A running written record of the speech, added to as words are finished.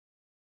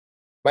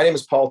My name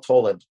is Paul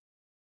Toland.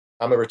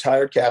 I'm a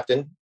retired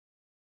captain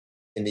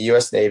in the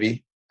U.S.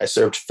 Navy. I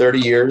served 30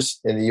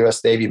 years in the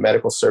U.S. Navy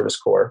Medical Service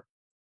Corps,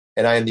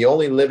 and I am the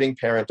only living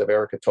parent of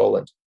Erica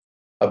Toland,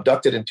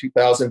 abducted in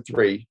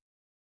 2003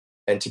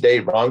 and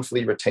today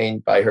wrongfully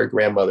retained by her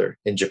grandmother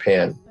in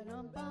Japan.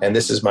 And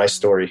this is my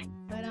story.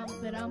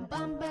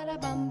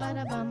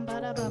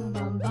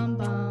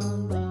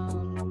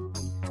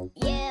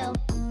 You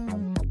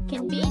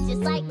can be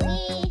just like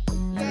me.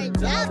 You're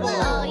double.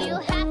 All you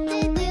have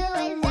to do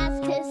is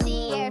ask to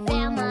see your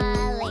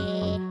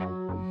family.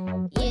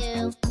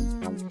 You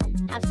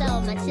have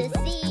so much to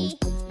see.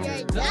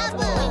 You're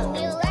double.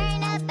 When you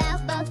learn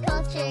about both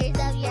cultures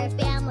of your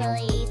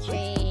family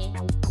tree.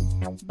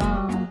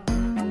 Bum.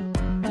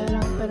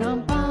 Ba-dum,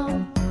 ba-dum,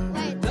 bum.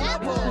 We're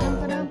double.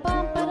 Ba-dum,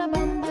 ba-dum,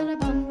 ba-dum,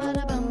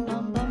 ba-dum,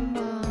 bum, bum,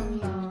 bum.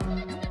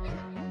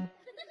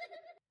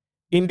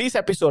 In this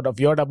episode of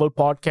Your Double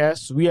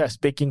Podcast, we are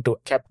speaking to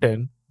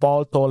Captain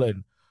Paul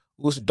Toland,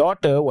 whose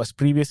daughter was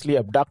previously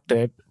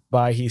abducted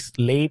by his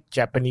late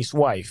Japanese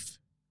wife.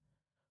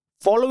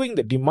 Following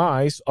the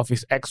demise of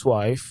his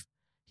ex-wife,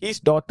 his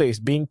daughter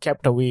is being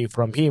kept away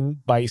from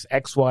him by his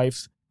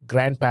ex-wife's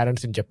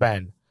grandparents in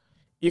Japan.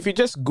 If you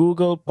just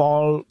Google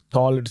Paul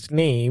Toland's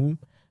name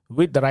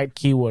with the right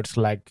keywords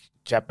like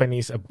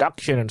Japanese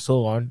abduction and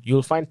so on,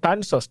 you'll find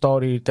tons of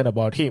stories written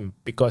about him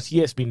because he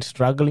has been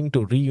struggling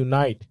to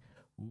reunite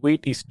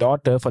with his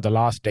daughter for the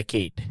last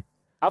decade.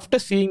 After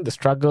seeing the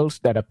struggles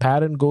that a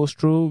parent goes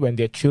through when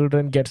their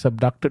children gets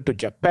abducted to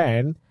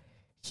Japan,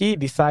 he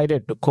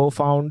decided to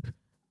co-found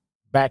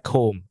Back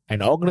Home,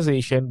 an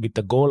organization with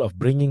the goal of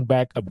bringing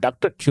back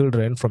abducted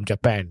children from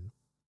Japan.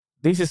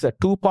 This is a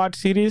two-part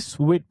series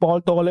with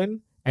Paul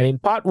Toland, and in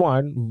part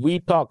one,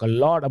 we talk a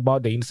lot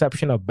about the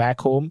inception of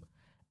Back Home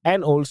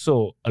and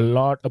also a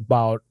lot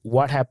about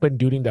what happened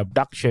during the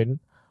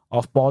abduction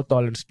of Paul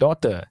Toland's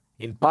daughter.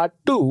 In part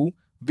two,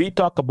 we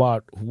talk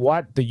about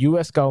what the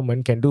US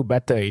government can do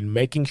better in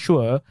making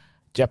sure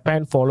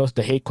Japan follows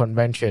the Hague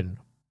Convention.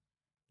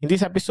 In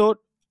this episode,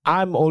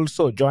 I'm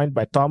also joined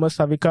by Thomas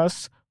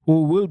Savikas,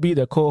 who will be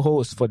the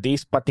co-host for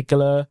this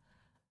particular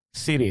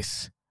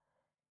series.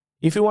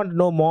 If you want to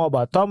know more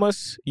about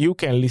Thomas, you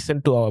can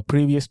listen to our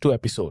previous two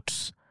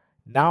episodes.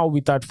 Now,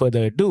 without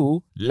further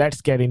ado, let's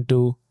get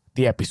into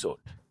the episode.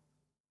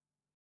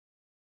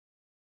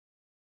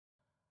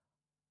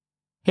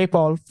 Hey,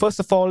 Paul. First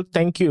of all,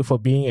 thank you for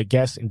being a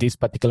guest in this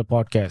particular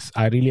podcast.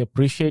 I really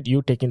appreciate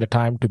you taking the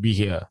time to be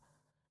here.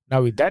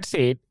 Now, with that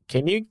said,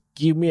 can you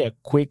give me a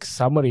quick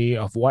summary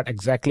of what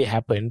exactly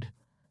happened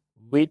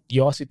with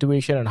your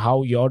situation and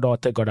how your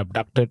daughter got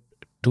abducted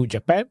to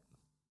Japan?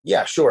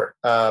 Yeah, sure.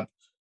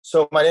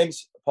 So my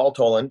name's Paul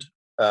Toland.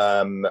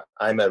 I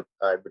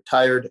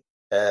retired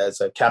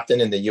as a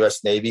captain in the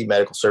U.S. Navy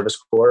Medical Service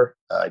Corps.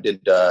 I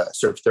did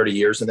serve 30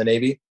 years in the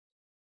Navy.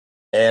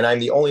 And I'm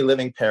the only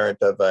living parent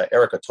of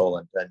Erica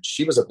Toland. And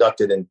she was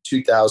abducted in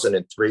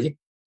 2003.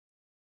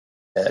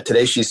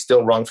 Today, she's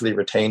still wrongfully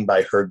retained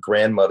by her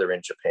grandmother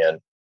in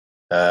Japan.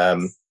 Now,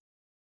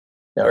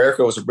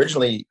 Erica was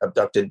originally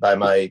abducted by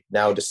my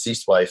now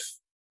deceased wife,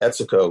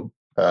 Etsuko,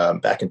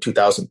 back in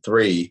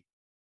 2003.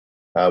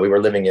 We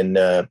were living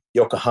in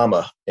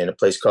Yokohama in a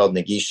place called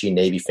Negishi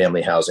Navy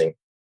Family Housing.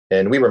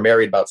 And we were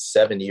married about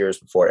 7 years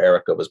before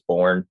Erica was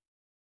born.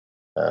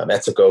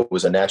 Etsuko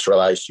was a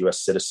naturalized U.S.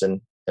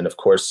 citizen. And of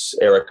course,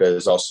 Erica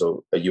is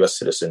also a U.S.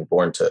 citizen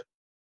born to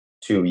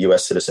two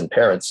U.S. citizen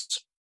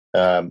parents.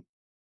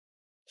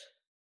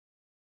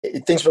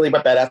 Things really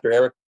went bad after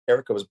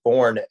Erica was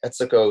born.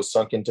 Etsuko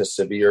sunk into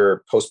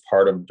severe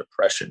postpartum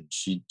depression.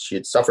 She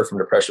had suffered from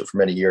depression for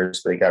many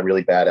years, but it got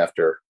really bad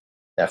after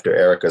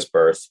Erica's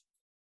birth.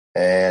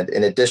 And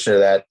in addition to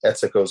that,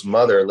 Etsuko's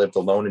mother lived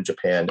alone in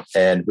Japan,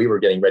 and we were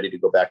getting ready to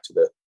go back to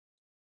the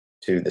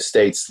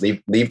States,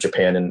 leave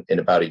Japan in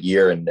about a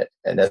year, and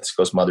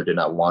Etsuko's mother did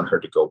not want her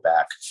to go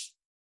back.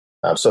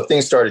 So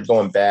things started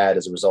going bad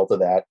as a result of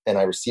that, and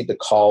I received a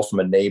call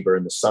from a neighbor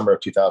in the summer of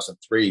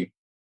 2003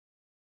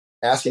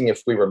 asking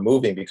if we were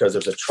moving because there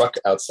was a truck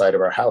outside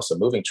of our house, a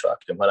moving truck.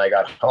 And when I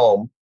got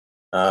home,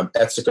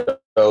 Etsuko,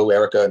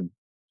 Erica,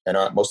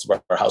 and most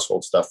of our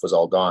household stuff was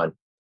all gone.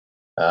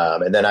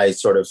 And then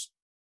this sort of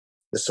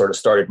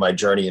started my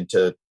journey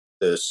into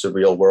the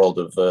surreal world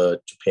of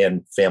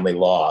Japan family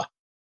law.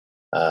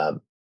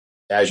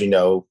 As you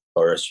know,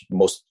 or as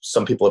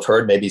some people have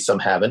heard, maybe some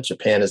haven't,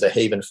 Japan is a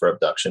haven for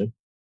abduction.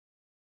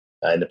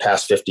 In the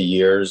past 50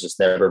 years, Japan's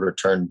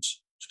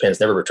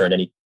never returned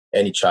any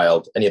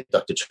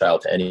abducted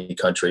child to any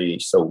country.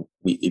 So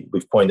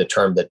we've coined the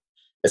term that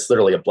it's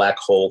literally a black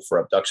hole for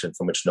abduction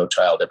from which no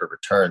child ever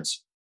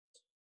returns.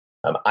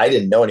 I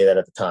didn't know any of that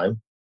at the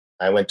time.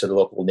 I went to the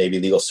local Navy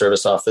Legal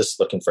Service office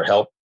looking for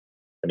help.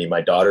 I mean,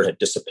 my daughter had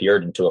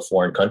disappeared into a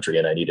foreign country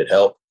and I needed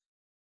help.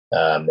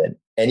 And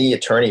any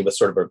attorney with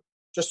sort of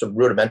just a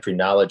rudimentary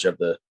knowledge of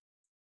the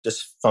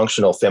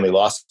dysfunctional family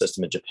law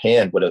system in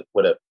Japan would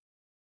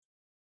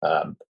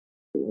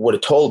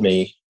have told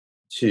me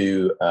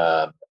to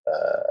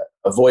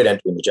avoid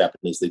entering the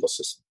Japanese legal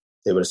system.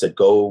 They would have said,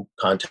 go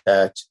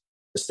contact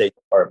the State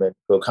Department,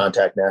 go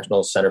contact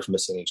National Center for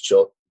Missing and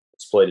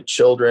Exploited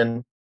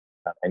Children,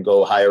 and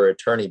go hire an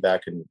attorney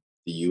back in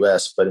the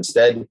U.S. But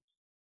instead,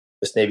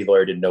 this Navy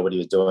lawyer didn't know what he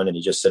was doing, and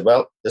he just said,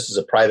 well, this is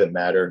a private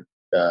matter.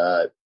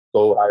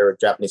 Go hire a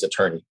Japanese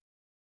attorney.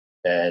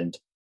 And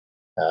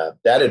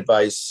that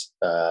advice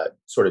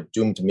sort of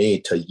doomed me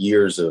to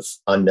years of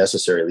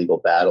unnecessary legal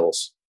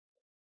battles.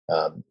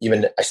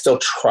 Even I still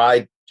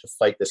tried to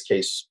fight this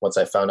case once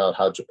I found out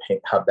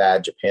how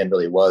bad Japan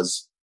really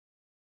was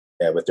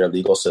with their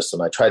legal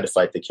system. I tried to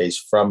fight the case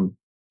from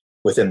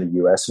within the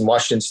U.S. and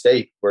Washington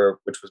State,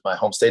 which was my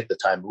home state at the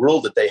time,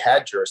 ruled that they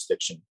had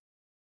jurisdiction.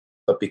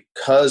 But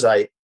because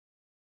I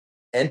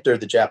entered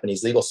the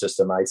Japanese legal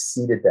system, I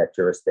ceded that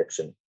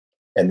jurisdiction,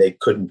 and they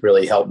couldn't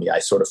really help me. I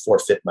sort of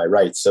forfeit my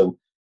rights. So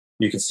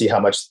you can see how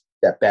much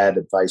that bad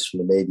advice from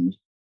the Navy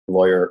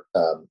lawyer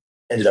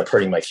ended up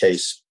hurting my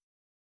case.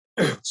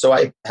 So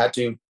I had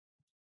to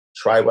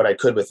try what I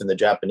could within the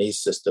Japanese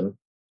system,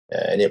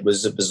 and it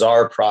was a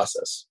bizarre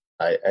process.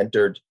 I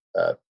entered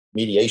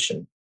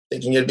mediation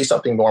thinking it'd be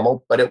something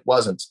normal, but it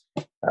wasn't.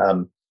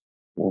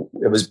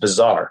 It was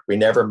bizarre. We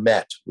never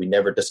met. We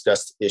never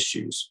discussed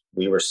issues.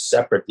 We were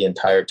separate the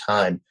entire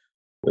time.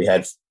 We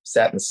had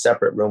sat in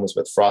separate rooms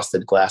with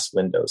frosted glass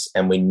windows,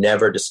 and we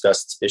never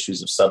discussed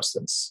issues of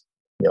substance.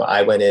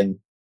 I went in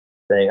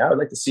saying, I would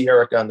like to see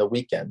Erica on the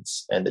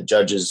weekends, and the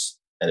judges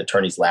and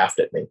attorneys laughed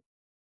at me.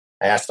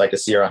 I asked if I could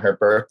see her on her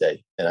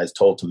birthday, and I was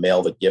told to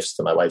mail the gifts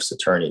to my wife's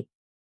attorney.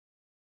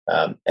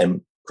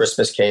 And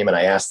Christmas came, and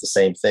I asked the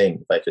same thing.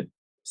 If I could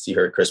see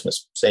her at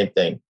Christmas, same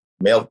thing.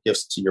 Mail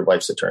gifts to your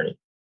wife's attorney.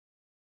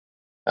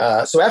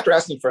 So after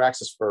asking for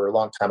access for a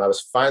long time, I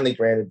was finally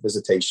granted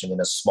visitation in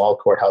a small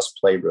courthouse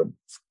playroom.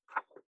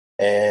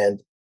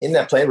 And in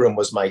that playroom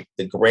was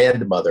the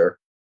grandmother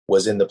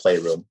was in the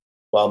playroom,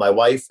 while my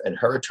wife and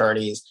her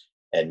attorneys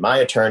and my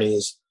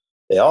attorneys,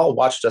 they all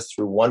watched us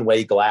through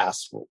one-way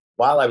glass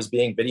while I was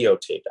being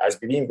videotaped. I was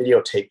being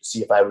videotaped to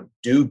see if I would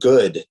do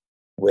good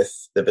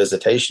with the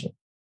visitation.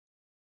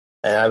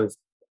 And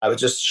I was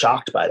just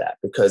shocked by that,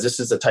 because this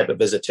is the type of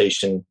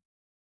visitation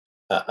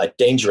a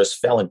dangerous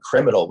felon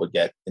criminal would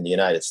get in the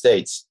United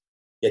States.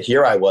 Yet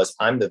here I was,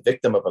 I'm the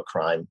victim of a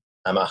crime.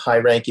 I'm a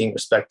high-ranking,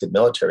 respected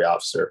military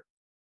officer.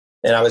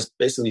 And I was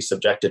basically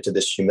subjected to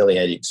this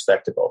humiliating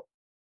spectacle.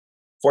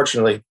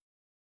 Fortunately,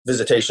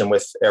 visitation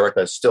with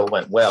Erica still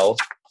went well.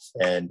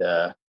 And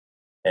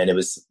it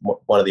was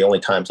one of the only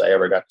times I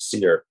ever got to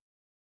see her.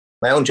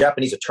 My own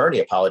Japanese attorney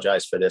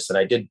apologized for this, and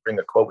I did bring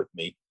a quote with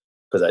me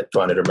because I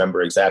wanted to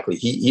remember exactly.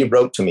 He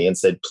wrote to me and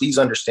said, please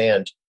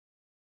understand,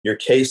 your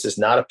case is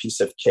not a piece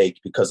of cake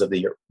because of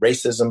the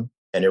racism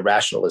and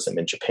irrationalism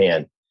in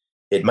Japan.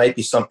 It might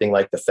be something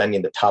like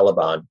defending the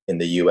Taliban in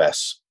the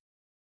U.S.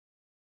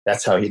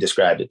 That's how he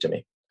described it to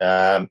me.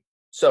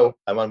 So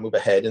I want to move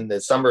ahead. In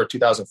the summer of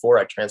 2004,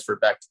 I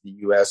transferred back to the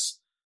U.S.,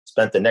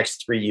 spent the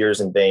next 3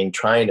 years in vain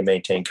trying to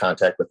maintain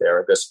contact with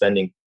Erica,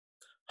 spending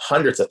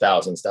hundreds of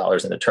thousands of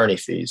dollars in attorney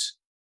fees.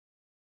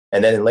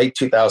 And then in late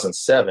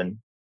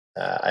 2007,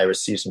 I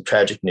received some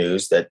tragic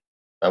news that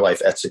my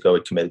wife, Etsuko,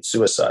 had committed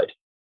suicide.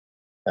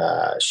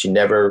 She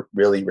never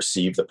really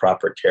received the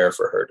proper care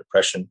for her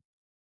depression.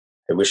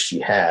 I wish she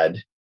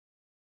had.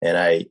 And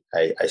I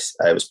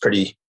was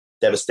pretty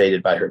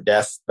devastated by her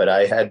death, but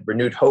I had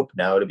renewed hope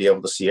now to be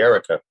able to see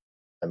Erica.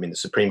 I mean, the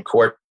Supreme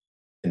Court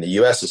in the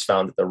U.S. has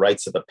found that the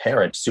rights of a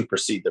parent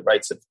supersede the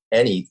rights of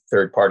any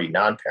third-party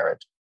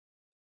non-parent.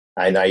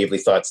 I naively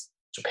thought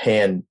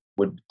Japan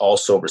would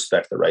also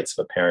respect the rights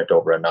of a parent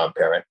over a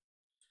non-parent,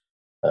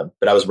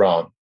 but I was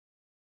wrong.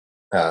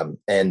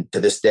 And to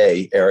this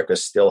day, Erica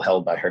is still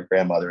held by her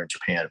grandmother in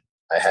Japan.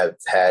 I have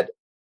had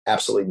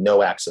absolutely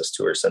no access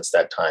to her since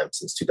that time,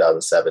 since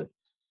 2007.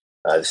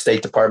 The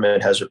State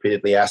Department has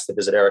repeatedly asked to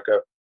visit Erica.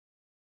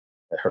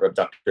 Her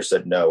abductor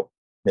said no.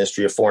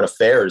 Ministry of Foreign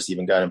Affairs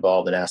even got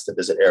involved and asked to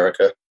visit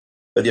Erica,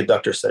 but the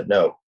abductor said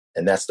no.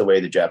 And that's the way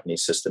the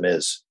Japanese system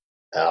is.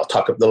 I'll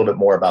talk a little bit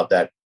more about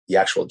that, the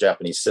actual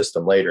Japanese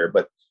system later,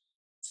 but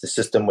it's the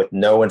system with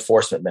no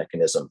enforcement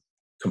mechanism.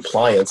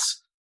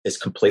 Compliance is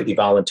completely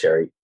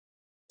voluntary.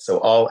 So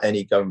all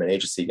any government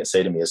agency can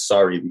say to me is,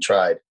 sorry, we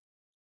tried.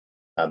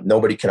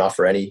 Nobody can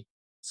offer any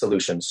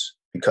solutions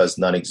because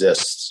none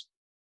exists.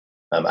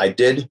 I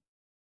did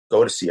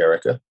go to see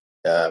Erica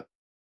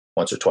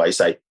once or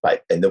twice. And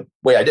the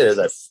way I did is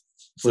I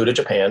flew to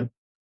Japan,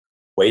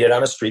 waited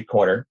on a street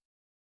corner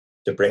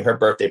to bring her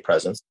birthday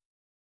presents.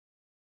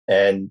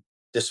 And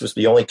this was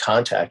the only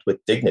contact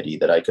with dignity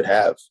that I could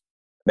have.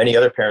 Many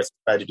other parents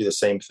tried to do the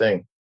same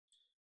thing.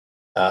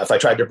 If I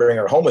tried to bring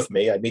her home with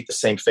me, I'd meet the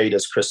same fate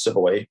as Chris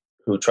Savoy,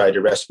 who tried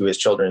to rescue his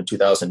children in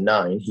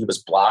 2009. He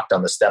was blocked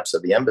on the steps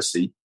of the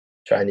embassy,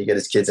 trying to get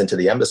his kids into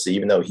the embassy,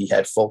 even though he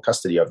had full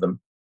custody of them,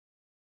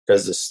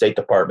 because the State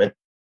Department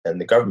and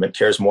the government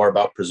cares more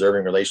about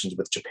preserving relations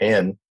with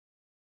Japan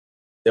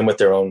than with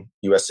their own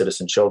U.S.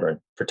 citizen children,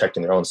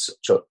 protecting their own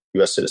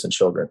U.S. citizen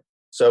children.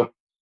 So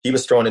he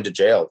was thrown into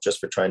jail just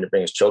for trying to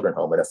bring his children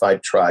home. And if I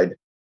tried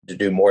to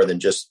do more than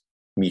just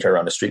meet her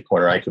on a street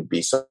corner, I could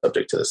be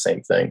subject to the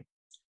same thing.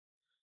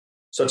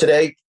 So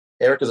today,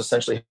 Erica's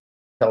essentially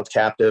held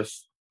captive,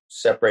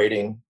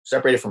 separated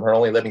from her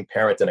only living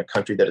parent in a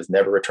country that has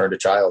never returned a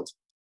child.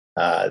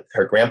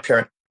 Her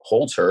grandparent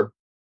holds her,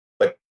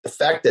 but the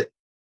fact that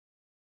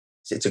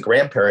it's a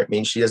grandparent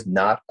means she is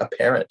not a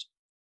parent.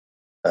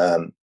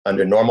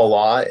 Under normal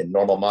law in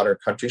normal modern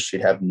countries,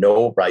 she'd have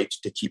no right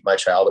to keep my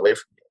child away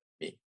from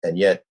me. And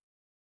yet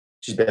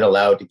she's been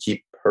allowed to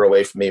keep her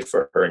away from me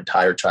for her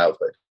entire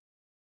childhood.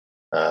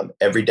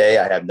 Every day,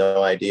 I have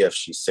no idea if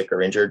she's sick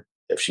or injured,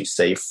 if she's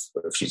safe,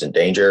 or if she's in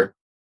danger.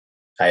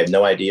 I have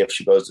no idea if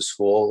she goes to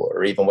school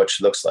or even what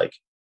she looks like.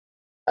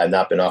 I've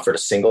not been offered a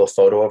single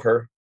photo of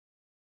her,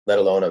 let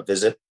alone a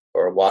visit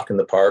or a walk in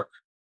the park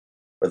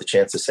or the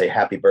chance to say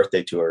happy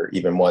birthday to her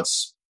even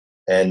once.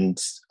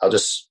 And I'll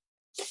just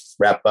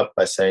wrap up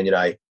by saying,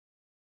 I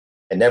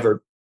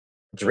never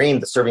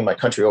dreamed that serving my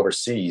country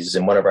overseas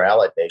in one of our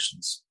allied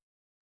nations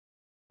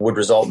would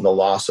result in the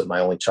loss of my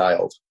only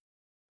child.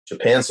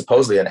 Japan's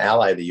supposedly an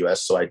ally of the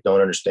U.S., so I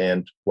don't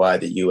understand why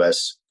the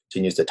U.S.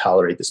 continues to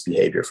tolerate this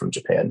behavior from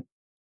Japan.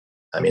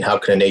 I mean, how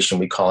can a nation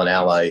we call an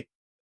ally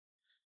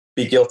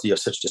be guilty of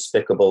such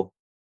despicable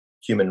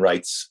human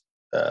rights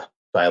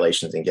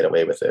violations and get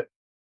away with it?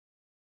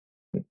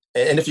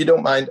 And if you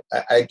don't mind,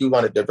 I do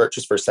want to divert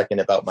just for a second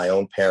about my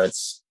own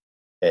parents,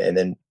 and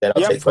then I'll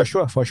take for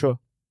sure.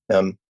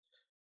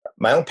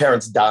 My own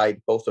parents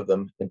died, both of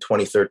them, in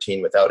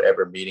 2013 without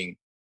ever meeting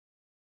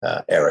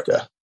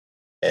Erica.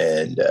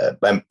 And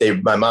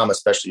my mom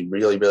especially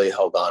really, really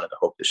held on in the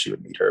hope that she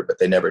would meet her, but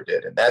they never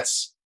did. And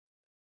that's,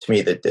 to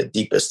me, the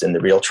deepest and the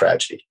real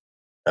tragedy.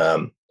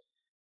 The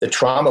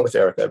trauma with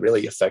Erica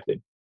really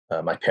affected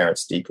my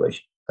parents deeply.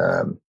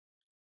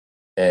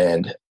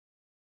 And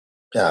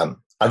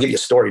I'll give you a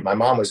story. My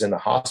mom was in the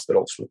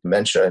hospital with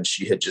dementia, and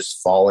she had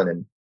just fallen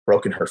and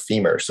broken her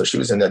femur. So she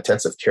was in the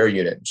intensive care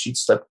unit, and she'd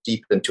slipped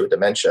deep into a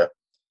dementia.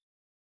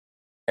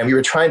 And we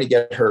were trying to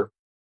get her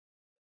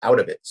out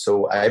of it.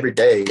 So every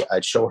day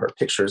I'd show her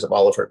pictures of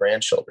all of her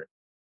grandchildren,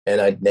 and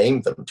I'd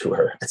name them to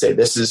her. I'd say,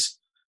 this is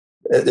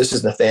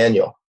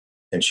Nathaniel.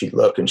 And she'd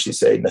look and she'd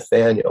say,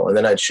 Nathaniel. And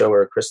then I'd show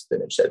her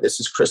Kristen and she'd say, this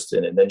is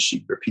Kristen. And then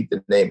she'd repeat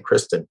the name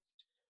Kristen.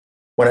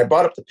 When I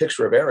brought up the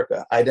picture of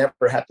Erica, I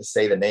never had to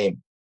say the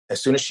name.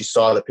 As soon as she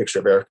saw the picture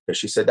of Erica,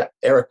 she said, that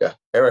Erica.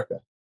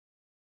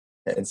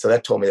 And so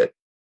that told me that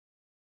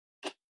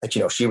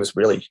she was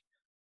really,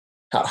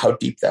 how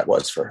deep that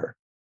was for her.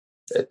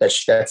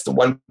 That's the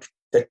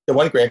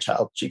one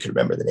grandchild she could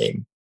remember the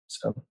name.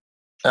 So,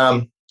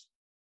 and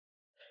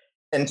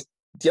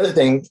the other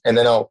thing, and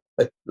then I'll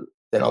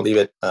leave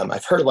it.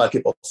 I've heard a lot of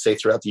people say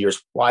throughout the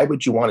years, why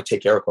would you want to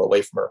take Erica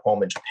away from her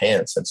home in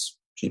Japan, since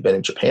she'd been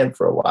in Japan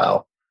for a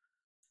while?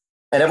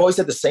 And I've always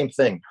said the same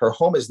thing. Her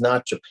home is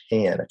not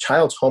Japan. A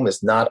child's home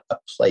is not a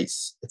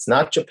place. It's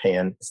not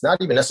Japan. It's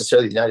not even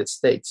necessarily the United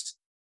States.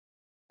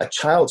 A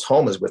child's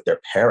home is with their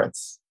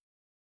parents,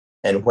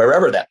 and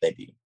wherever that may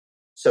be.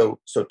 So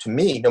to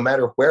me, no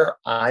matter where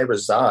I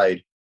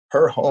reside,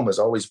 her home is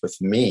always with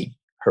me,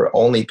 her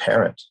only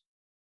parent.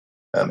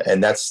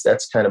 And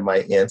that's kind of my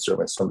answer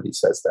when somebody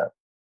says that.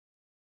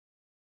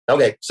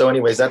 Okay, so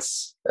anyways,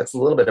 that's a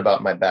little bit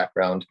about my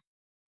background.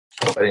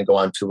 Hope I didn't go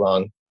on too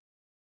long.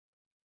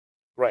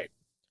 Right.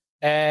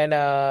 And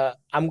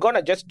I'm going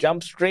to just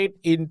jump straight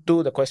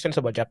into the questions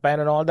about Japan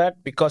and all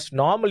that, because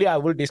normally I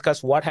will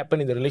discuss what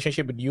happened in the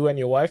relationship with you and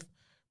your wife,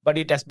 but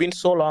it has been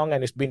so long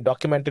and it's been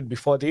documented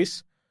before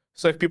this.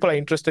 So if people are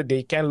interested,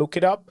 they can look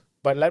it up.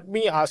 But let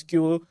me ask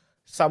you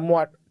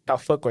somewhat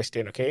tougher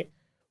question, okay?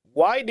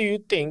 Why do you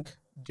think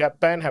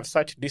Japan have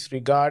such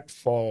disregard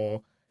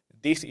for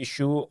this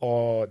issue,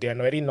 or they are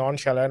very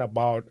nonchalant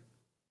about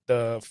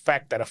the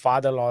fact that a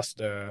father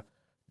lost a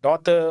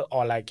daughter,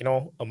 or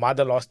a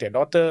mother lost their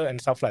daughter and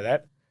stuff like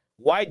that?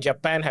 Why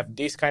Japan have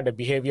this kind of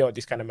behavior or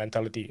this kind of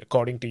mentality,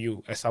 according to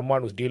you, as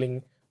someone who's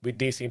dealing with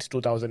this since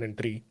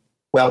 2003?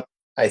 Well,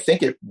 I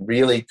think it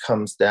really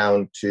comes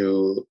down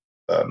to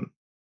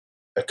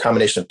a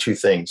combination of two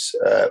things.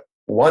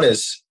 One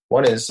is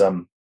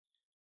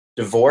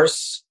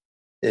divorce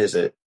is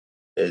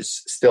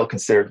still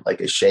considered like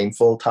a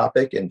shameful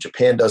topic, and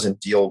Japan doesn't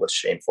deal with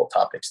shameful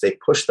topics. They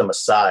push them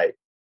aside.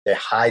 They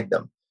hide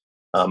them.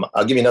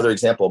 I'll give you another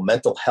example.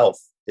 Mental health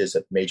is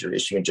a major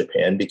issue in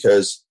Japan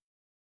because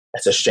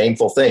it's a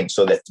shameful thing.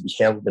 So that to be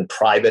handled in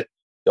private,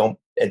 and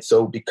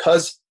so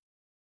because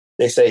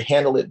they say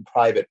handle it in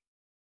private,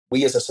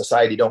 we as a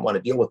society don't want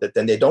to deal with it,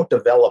 then they don't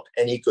develop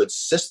any good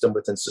system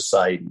within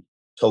society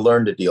to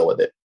learn to deal with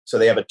it. So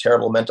they have a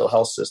terrible mental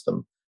health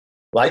system.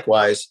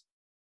 Likewise,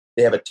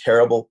 they have a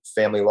terrible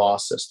family law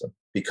system,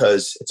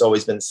 because it's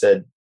always been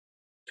said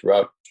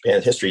throughout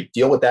Japan's history,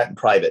 deal with that in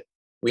private.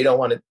 We don't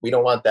want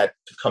that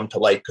to come to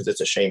light because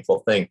it's a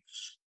shameful thing.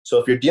 So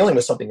if you're dealing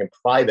with something in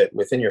private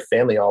within your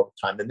family all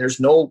the time, then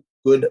there's no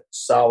good,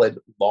 solid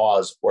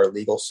laws or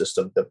legal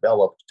system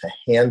developed to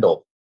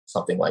handle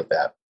something like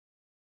that.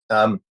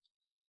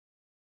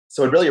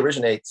 So it really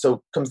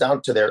comes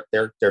down to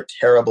their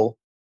terrible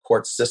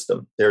court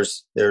system.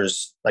 There's,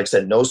 like I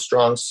said, no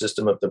strong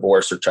system of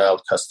divorce or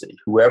child custody.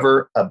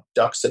 Whoever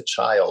abducts a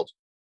child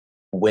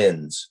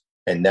wins.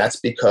 And that's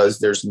because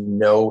there's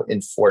no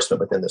enforcement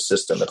within the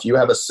system. If you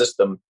have a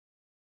system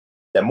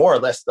that more or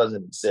less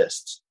doesn't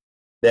exist,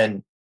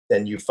 then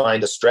you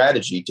find a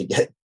strategy to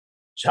get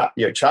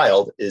your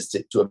child is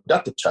to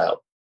abduct a child.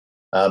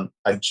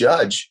 A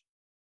judge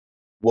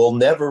will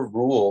never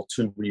rule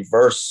to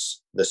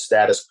reverse the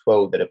status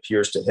quo that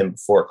appears to him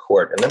before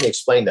court. And let me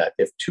explain that.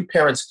 If two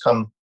parents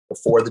come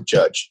before the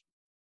judge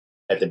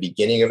at the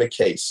beginning of a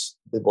case,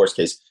 divorce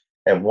case,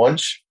 and one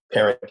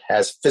parent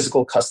has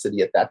physical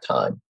custody at that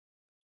time,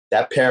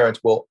 that parent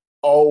will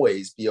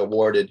always be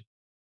awarded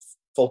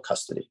full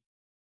custody.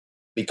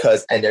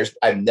 Because, and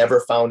I've never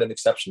found an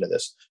exception to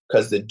this,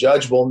 because the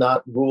judge will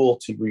not rule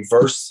to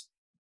reverse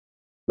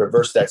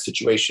that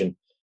situation.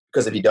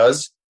 Because if he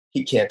does,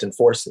 he can't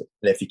enforce it.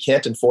 And if he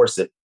can't enforce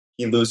it,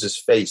 he loses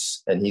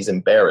face and he's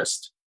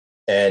embarrassed.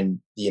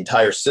 And the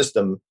entire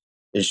system's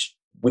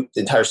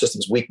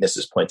weakness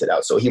is pointed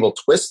out. So he will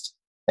twist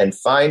and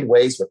find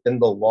ways within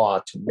the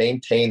law to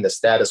maintain the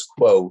status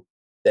quo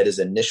that is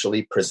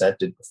initially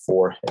presented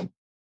before him.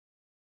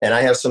 And I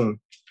have some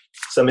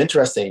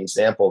interesting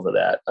examples of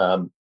that.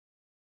 A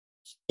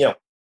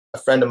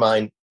friend of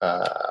mine,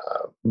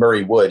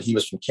 Murray Wood, he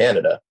was from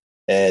Canada,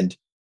 and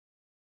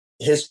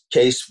his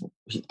case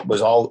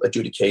was all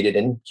adjudicated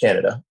in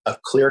Canada, a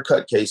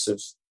clear-cut case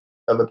of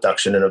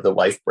abduction and of the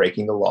wife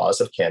breaking the laws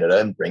of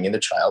Canada and bringing the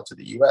child to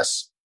the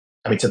U.S.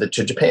 To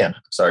Japan.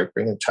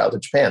 Bringing the child to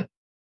Japan.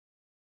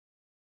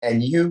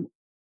 And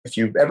if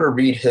you ever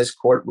read his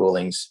court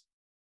rulings,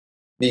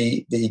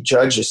 the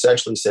judge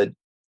essentially said,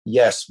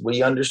 yes,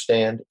 we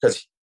understand,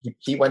 because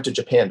he went to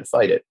Japan to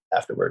fight it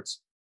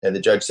afterwards. And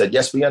the judge said,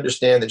 yes, we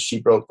understand that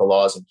she broke the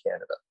laws in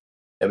Canada.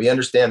 And we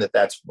understand that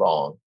that's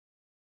wrong.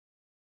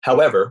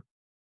 However,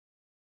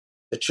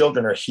 the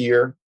children are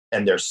here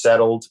and they're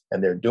settled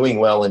and they're doing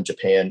well in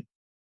Japan.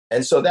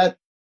 And so that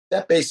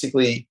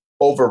basically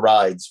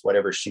overrides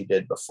whatever she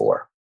did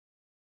before.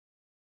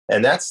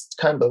 And that's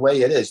kind of the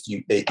way it is.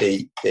 The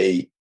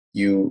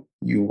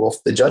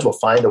judge will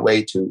find a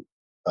way to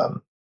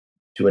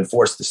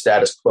enforce the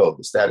status quo.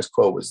 The status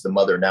quo is the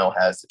mother now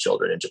has the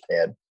children in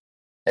Japan.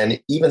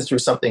 And even through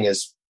something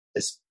as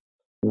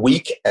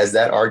weak as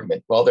that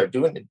argument, well, they're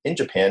doing it in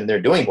Japan, they're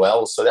doing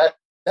well, so that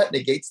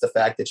negates the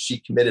fact that she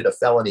committed a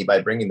felony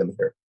by bringing them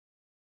here.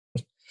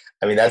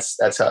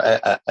 That's how,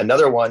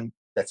 another one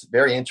that's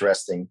very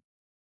interesting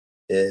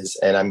is,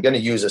 and I'm going to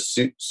use a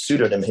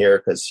pseudonym here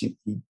because he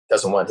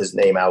doesn't want his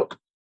name out,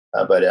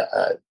 but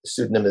the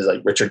pseudonym is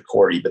like Richard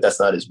Corey, but that's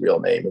not his real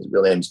name. His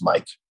real name is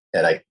Mike,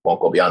 and I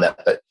won't go beyond that.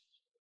 But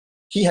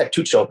he had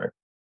two children,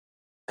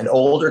 an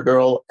older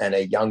girl and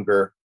a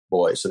younger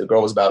boy. So the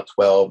girl was about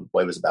 12, the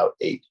boy was about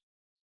 8.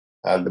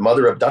 The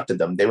mother abducted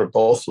them. They were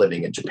both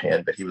living in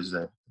Japan, but he was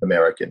an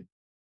American.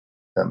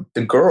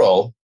 The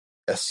girl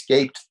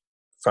escaped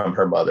from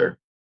her mother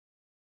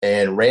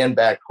and ran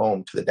back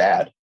home to the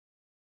dad.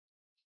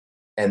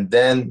 And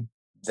then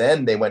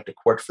they went to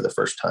court for the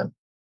first time.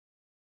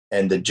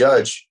 And the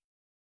judge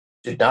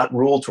did not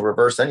rule to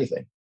reverse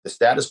anything. The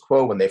status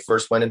quo when they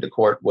first went into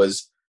court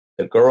was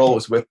the girl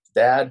was with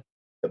dad,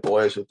 the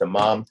boy was with the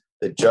mom.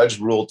 The judge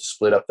ruled to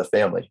split up the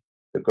family.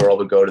 The girl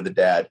would go to the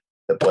dad,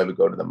 the boy would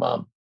go to the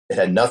mom. It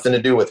had nothing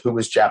to do with who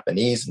was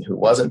Japanese and who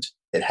wasn't.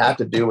 It had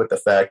to do with the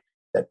fact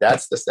that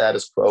that's the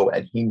status quo,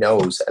 and he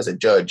knows as a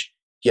judge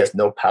he has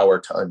no power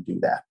to undo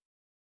that.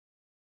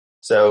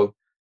 So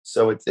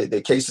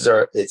the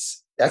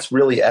cases that's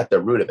really at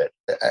the root of it.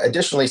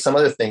 Additionally, some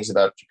other things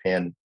about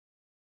Japan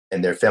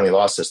and their family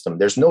law system,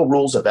 there's no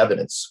rules of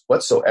evidence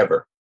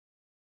whatsoever.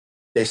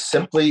 They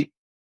simply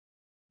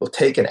will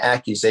take an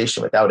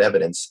accusation without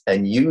evidence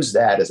and use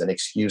that as an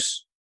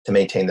excuse to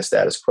maintain the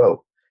status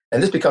quo.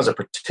 And this becomes a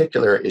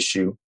particular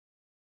issue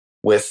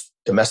with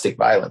domestic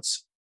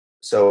violence.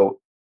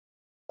 So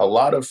a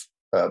lot of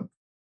the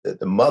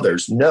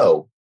mothers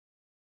know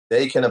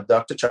they can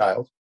abduct a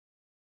child,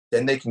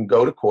 then they can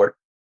go to court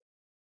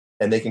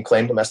and they can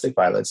claim domestic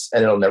violence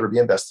and it'll never be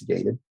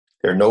investigated.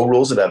 There are no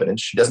rules of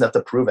evidence. She doesn't have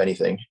to prove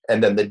anything.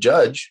 And then the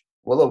judge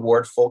will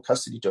award full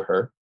custody to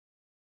her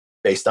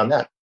based on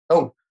that.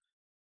 Oh,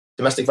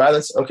 domestic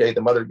violence? Okay,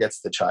 the mother gets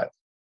the child.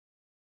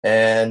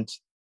 And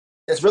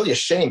it's really a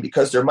shame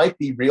because there might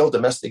be real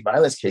domestic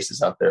violence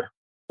cases out there,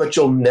 but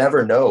you'll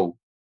never know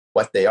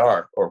what they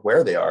are or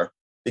where they are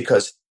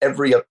because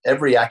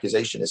every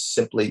accusation is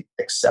simply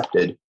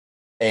accepted,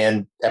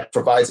 and that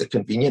provides a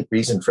convenient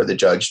reason for the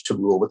judge to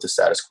rule with the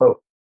status quo.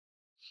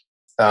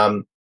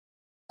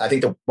 I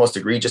think the most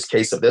egregious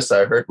case of this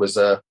I heard was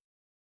a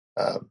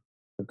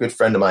good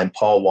friend of mine,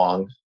 Paul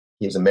Wong.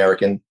 He's an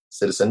American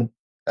citizen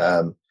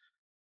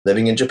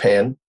living in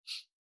Japan.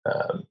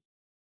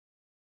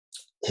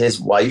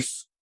 His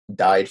wife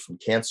died from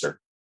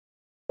cancer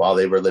while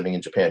they were living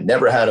in Japan.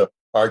 Never had an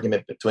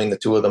argument between the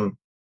two of them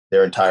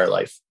their entire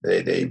life.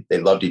 They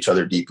loved each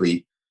other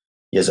deeply.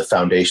 He has a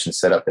foundation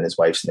set up in his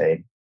wife's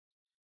name.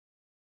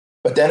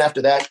 But then after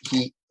that,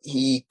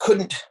 he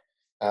couldn't.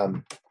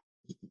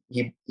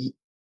 He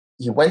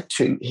went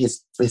to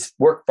his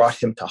work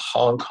brought him to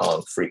Hong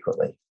Kong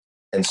frequently,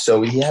 and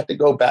so he had to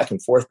go back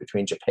and forth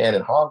between Japan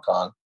and Hong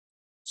Kong.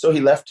 So he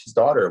left his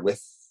daughter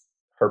with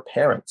her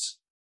parents,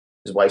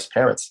 his wife's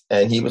parents,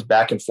 and he was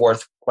back and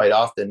forth quite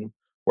often,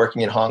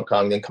 working in Hong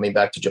Kong, then coming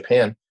back to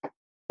Japan.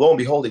 Lo and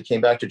behold, he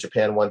came back to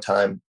Japan one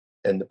time,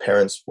 and the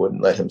parents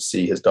wouldn't let him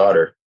see his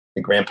daughter,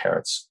 the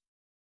grandparents.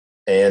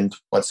 And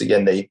once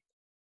again, they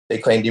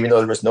claimed, even though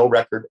there was no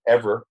record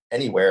ever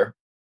anywhere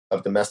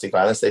of domestic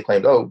violence, they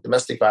claimed, oh,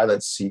 domestic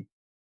violence. He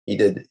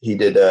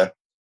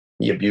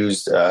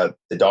abused the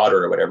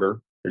daughter or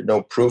whatever. There's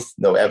no proof,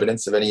 no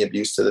evidence of any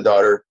abuse to the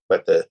daughter.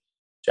 But the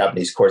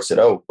Japanese court said,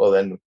 oh, well,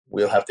 then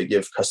we'll have to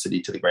give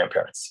custody to the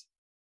grandparents.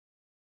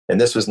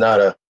 And this was not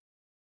a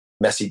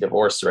messy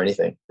divorce or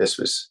anything. This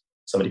was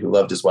somebody who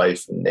loved his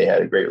wife, and they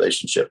had a great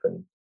relationship.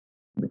 And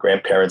the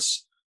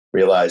grandparents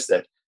realized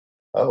that,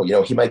 oh,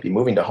 he might be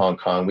moving to Hong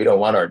Kong. We don't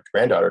want our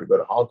granddaughter to go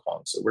to Hong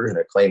Kong. So we're going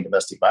to claim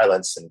domestic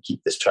violence and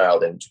keep this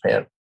child in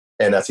Japan.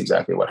 And that's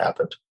exactly what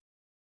happened.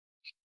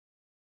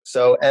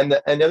 So, and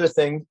the other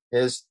thing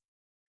is,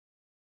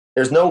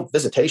 there's no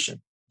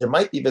visitation. There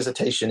might be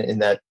visitation in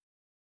that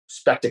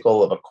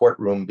spectacle of a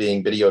courtroom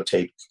being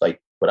videotaped like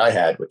what I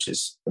had, which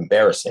is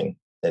embarrassing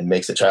and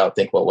makes a child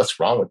think, well, what's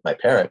wrong with my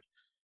parent?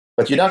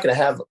 But you're not going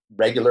to have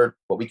regular,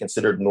 what we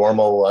consider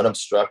normal,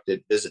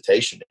 unobstructed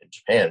visitation in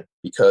Japan,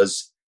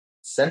 because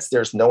since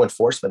there's no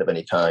enforcement of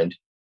any kind,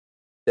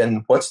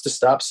 then what's to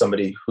stop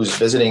somebody who's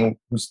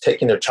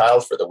taking their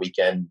child for the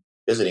weekend,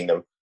 visiting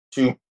them,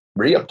 to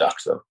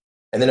re-abduct them?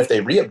 And then if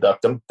they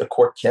re-abduct them, the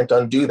court can't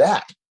undo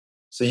that.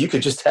 So you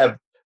could just have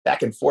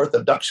back and forth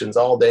abductions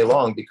all day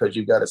long, because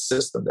you've got a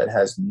system that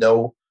has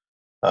no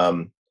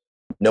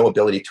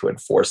ability to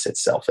enforce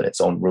itself and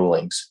its own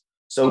rulings.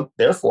 So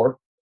therefore,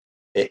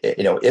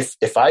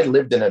 if I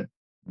lived in a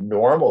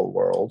normal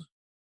world,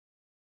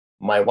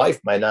 my wife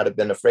might not have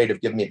been afraid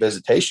of giving me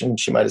visitation.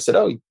 She might have said,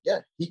 oh, yeah,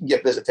 he can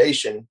get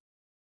visitation.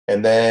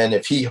 And then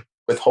if he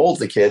withholds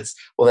the kids,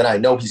 well, then I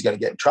know he's going to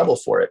get in trouble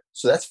for it.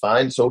 So that's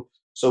fine. So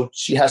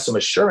she has some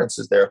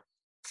assurances there.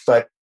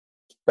 But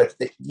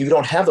you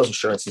don't have those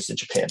assurances in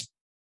Japan.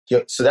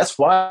 So that's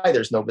why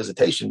there's no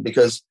visitation,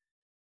 because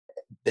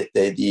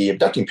the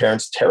abducting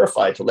parents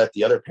terrified to let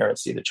the other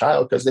parents see the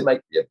child, because they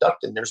might be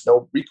abducted and there's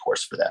no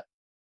recourse for that.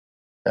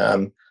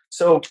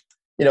 So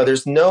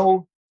there's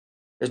no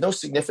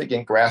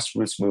significant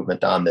grassroots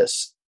movement on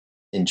this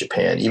in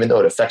Japan, even though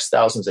it affects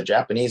thousands of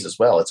Japanese as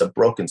well. It's a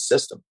broken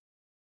system.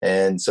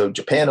 And so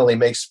Japan only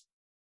makes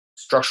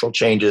structural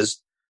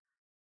changes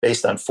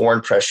based on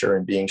foreign pressure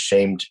and being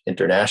shamed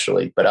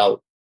internationally. But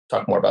I'll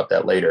talk more about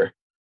that later.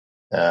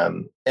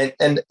 And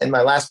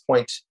my last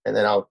point, and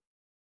then I'll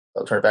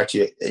turn it back to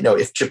you.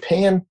 If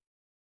Japan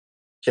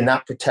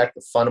cannot protect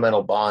the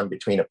fundamental bond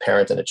between a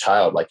parent and a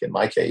child, like in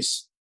my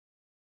case,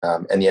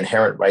 and the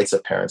inherent rights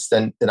of parents,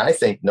 then I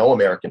think no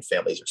American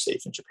families are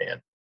safe in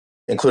Japan,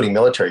 including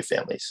military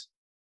families.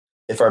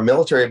 If our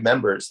military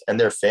members and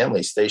their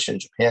families stationed in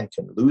Japan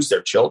can lose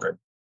their children,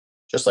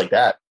 just like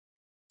that,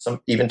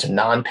 even to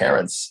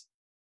non-parents,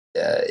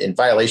 in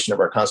violation of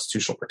our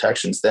constitutional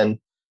protections, then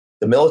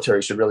the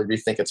military should really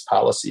rethink its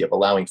policy of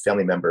allowing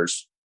family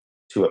members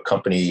to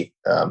accompany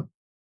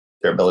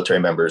their military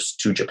members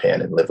to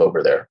Japan and live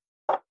over there.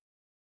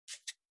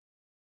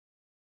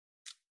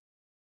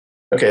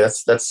 Okay,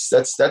 that's a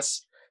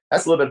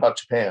little bit about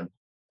Japan.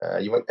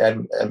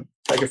 And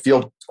I could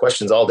field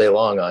questions all day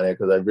long on it,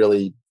 because I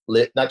really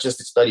not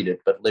just studied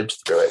it, but lived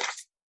through it.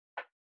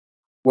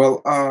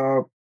 Well,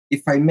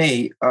 if I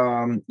may,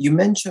 you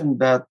mentioned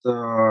that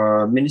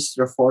the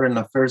Ministry of Foreign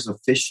Affairs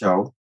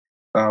official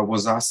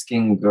was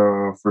asking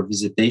for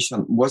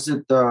visitation. Was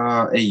it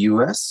a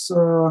U.S.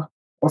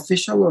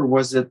 Official, or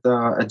was it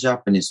a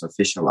Japanese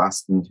official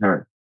asking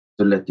her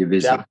to let you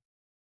visit?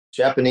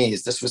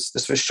 Japanese. This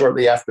was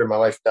shortly after my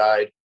wife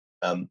died.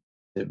 The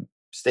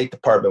State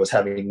Department was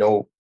having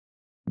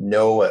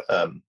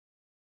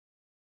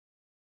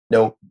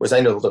was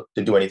unable to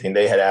do anything.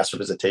 They had asked for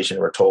visitation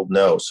and were told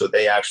no. So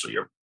they actually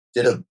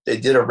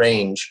did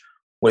arrange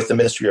with the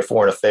Ministry of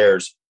Foreign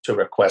Affairs to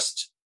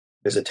request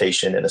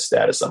visitation and a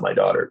status on my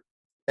daughter.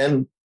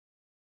 And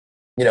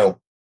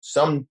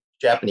some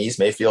Japanese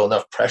may feel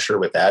enough pressure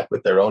with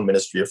their own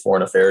Ministry of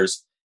Foreign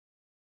Affairs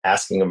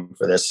asking them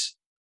for this.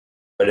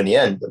 But in the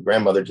end, the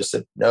grandmother just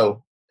said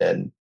no,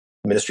 and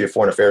the Ministry of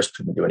Foreign Affairs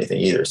couldn't do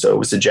anything either. So it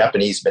was the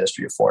Japanese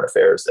Ministry of Foreign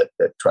Affairs that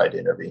tried to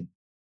intervene.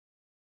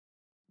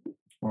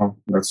 Well,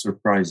 that's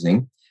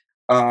surprising.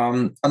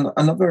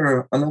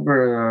 Another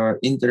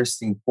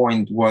interesting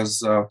point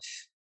was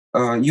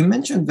you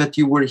mentioned that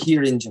you were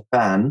here in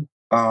Japan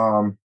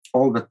all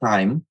the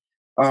time.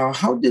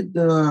 How did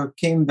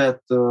came that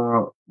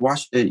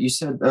you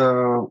said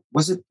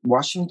was it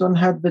Washington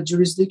had the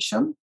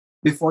jurisdiction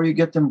before you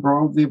get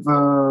embroiled with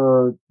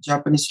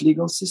Japanese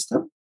legal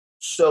system?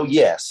 So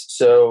yes.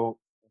 So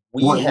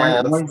why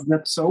is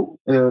that so?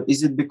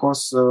 Is it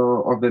because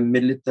of the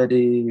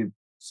military,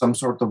 some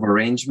sort of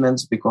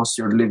arrangements, because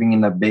you're living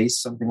in a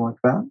base, something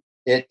like that?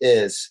 It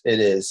is.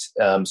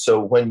 So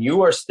when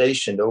you are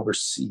stationed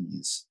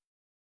overseas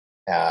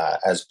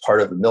as part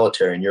of the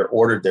military, and you're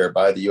ordered there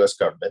by the U.S.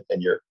 government,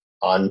 and you're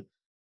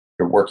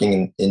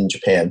working in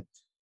Japan,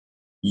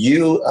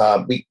 you're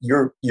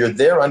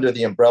there under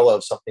the umbrella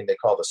of something they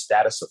call the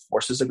Status of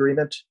Forces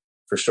Agreement.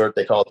 For short,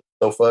 they call it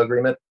the SOFA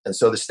agreement. And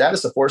so the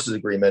Status of Forces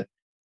Agreement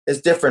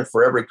is different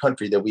for every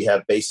country that we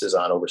have bases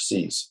on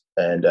overseas.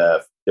 And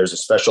there's a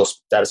special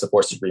Status of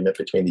Forces Agreement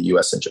between the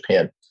U.S. and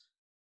Japan.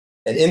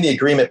 And in the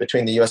agreement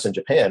between the U.S. and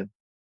Japan,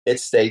 it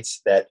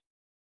states that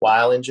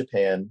while in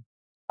Japan,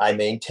 I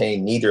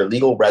maintain neither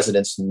legal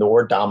residence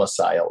nor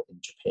domicile in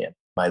Japan.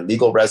 My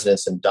legal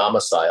residence and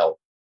domicile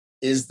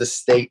is the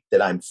state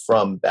that I'm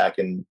from back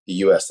in the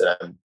U.S. that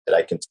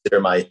I consider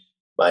my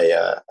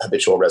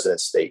habitual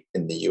residence state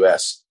in the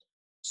U.S.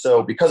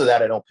 So because of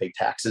that, I don't pay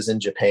taxes in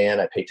Japan.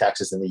 I pay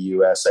taxes in the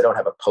U.S. I don't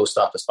have a post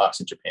office box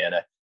in Japan.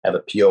 I have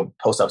a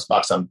post office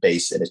box on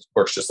base, and it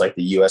works just like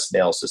the U.S.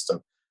 mail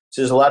system.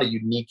 So there's a lot of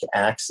unique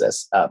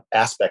aspects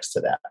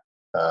to that.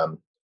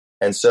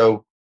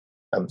 So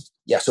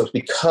it's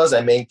because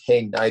I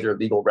maintain neither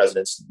legal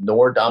residence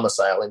nor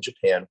domicile in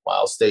Japan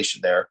while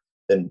stationed there,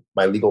 then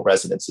my legal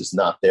residence is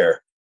not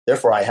there.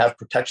 Therefore, I have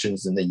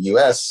protections in the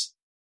U.S.,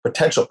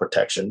 potential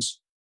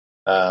protections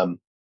for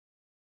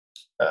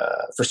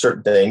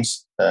certain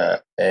things.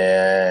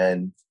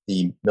 And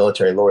the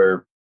military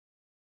lawyer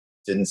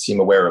didn't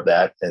seem aware of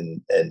that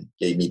and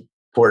gave me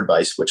poor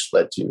advice, which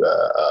led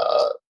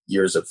to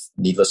years of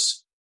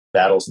needless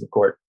battles in the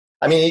court.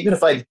 I mean,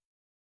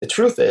 the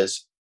truth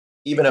is,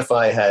 even if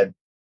I had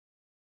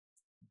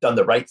done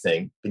the right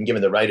thing, been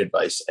given the right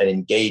advice, and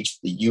engaged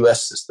the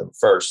U.S. system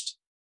first,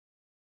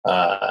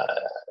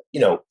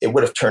 it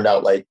would have turned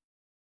out like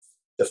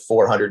the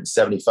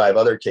 475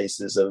 other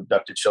cases of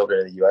abducted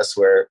children in the U.S.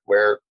 where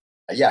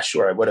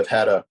I would have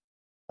had a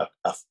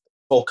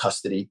full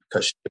custody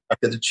because she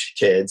abducted the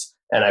kids,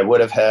 and I would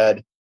have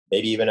had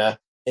maybe even a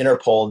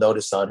Interpol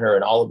notice on her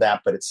and all of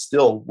that, but it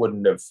still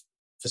wouldn't have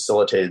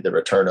facilitated the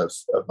return of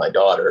my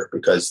daughter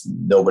because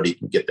nobody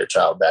can get their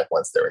child back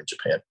once they're in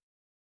Japan.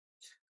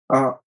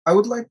 I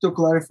would like to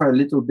clarify a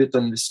little bit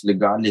on this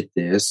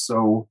legality.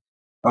 So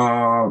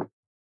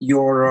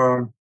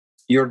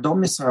your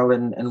domicile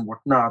and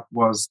whatnot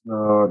was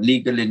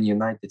legal in the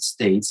United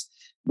States,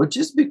 but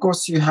just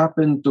because you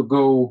happen to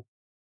go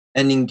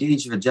and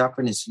engage the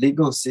Japanese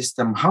legal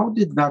system, how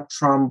did that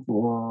trump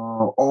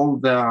all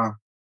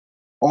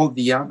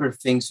the other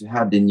things you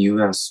had in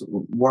U.S.?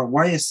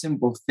 Why a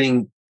simple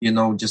thing,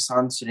 just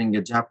answering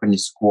a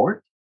Japanese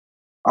court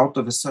out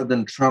of a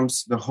sudden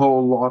trumps the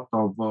whole lot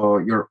of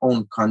your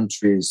own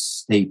country's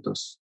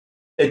status?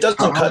 It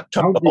doesn't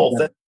trump the whole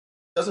thing.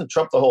 It doesn't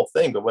trump the whole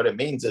thing, but what it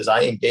means is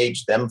I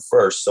engaged them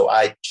first, so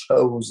I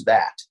chose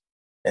that.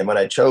 And when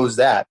I chose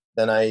that,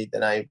 then I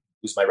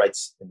lose my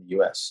rights in the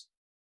U.S.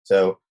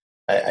 So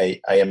I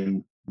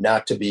am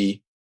not to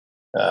be.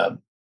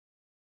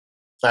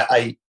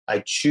 I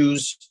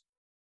chose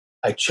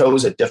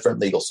a different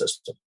legal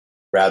system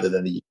rather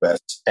than the U.S.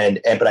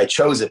 But I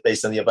chose it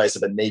based on the advice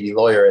of a Navy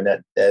lawyer, and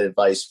that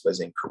advice was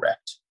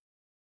incorrect.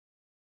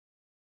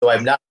 So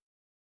I'm not.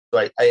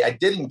 So I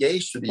did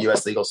engage through the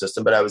U.S. legal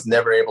system, but I was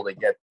never able to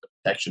get the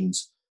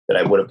protections that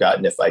I would have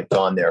gotten if I'd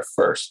gone there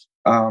first.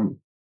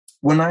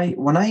 When I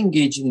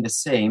engage in the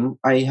same,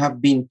 I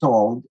have been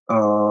told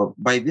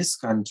by this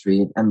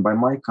country and by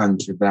my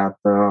country that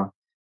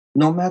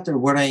no matter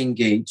where I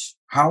engage,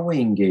 how I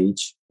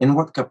engage, in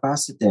what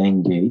capacity I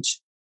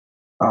engage,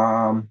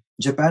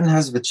 Japan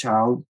has the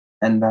child,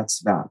 and that's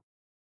that.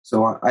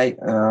 So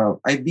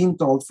I've been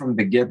told from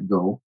the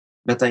get-go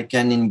that I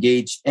can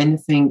engage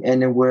anything,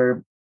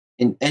 anywhere,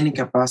 in any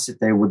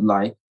capacity I would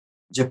like.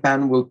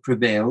 Japan will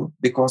prevail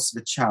because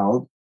the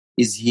child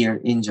is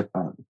here in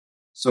Japan.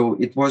 So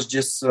it was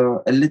just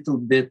a little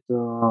bit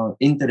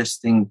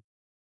interesting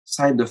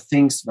side of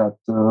things that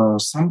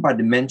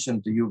somebody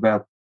mentioned to you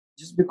that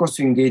just because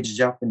you engage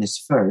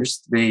Japanese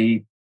first,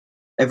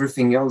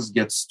 everything else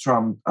gets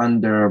trumped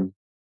under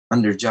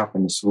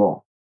Japanese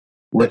law.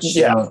 What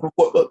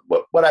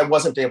I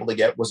wasn't able to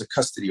get was a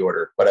custody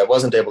order. What I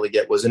wasn't able to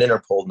get was an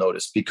Interpol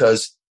notice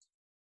because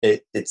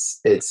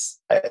it's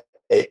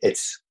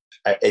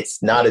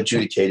not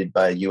adjudicated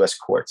by U.S.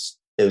 courts.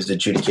 It was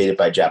adjudicated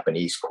by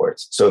Japanese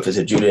courts. So if it's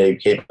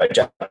adjudicated by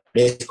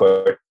Japanese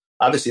court,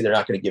 obviously they're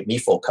not going to give me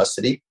full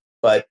custody.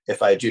 But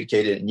if I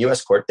adjudicated in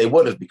U.S. court, they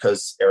would have,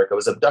 because Erica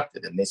was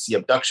abducted, and they see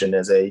abduction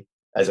as a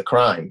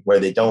crime where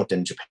they don't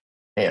in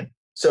Japan.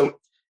 So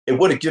it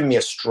would have given me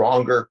a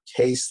stronger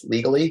case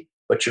legally.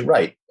 But you're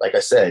right. Like I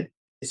said,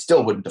 it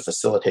still wouldn't have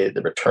facilitated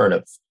the return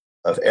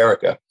of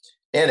Erica,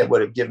 and it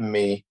would have given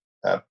me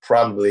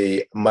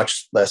probably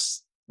much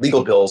less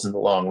legal bills in the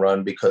long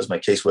run because my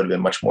case would have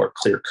been much more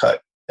clear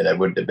cut, and I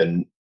wouldn't have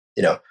been,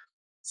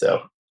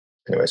 So,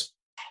 anyways.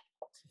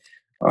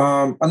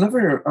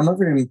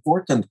 Another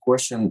important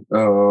question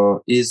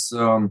is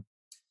knowing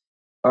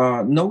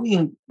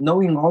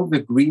all the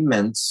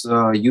agreements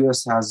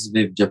U.S. has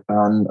with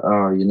Japan,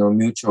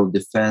 mutual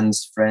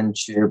defense,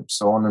 friendship,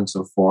 so on and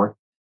so forth.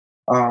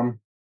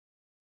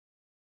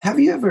 Have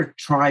you ever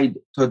tried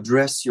to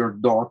address your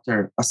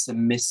daughter as a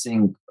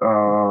missing,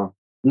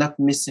 not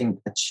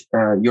missing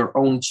your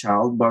own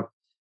child, but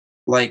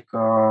like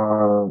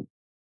a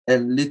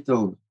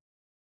little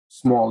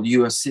small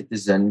U.S.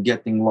 citizen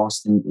getting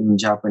lost in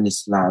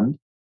Japanese land,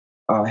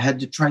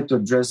 had you tried to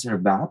address her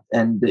back?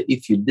 And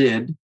if you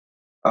did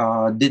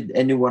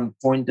anyone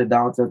pointed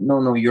out that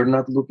no, you're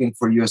not looking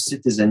for your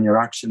citizen,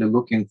 you're actually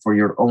looking for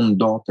your own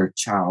daughter,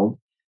 child,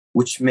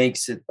 which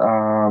makes it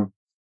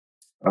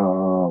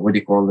what do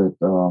you call it?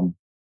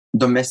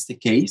 Domestic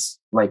case,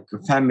 like a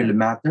family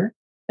matter,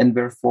 and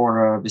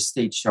therefore the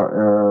state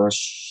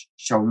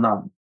shall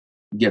not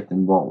get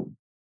involved.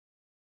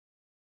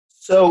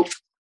 So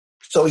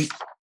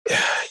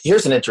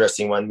here's an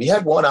interesting one. We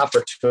had one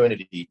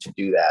opportunity to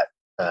do that,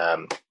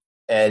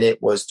 and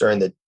it was during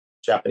the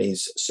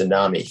Japanese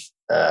tsunami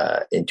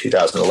in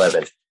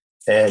 2011.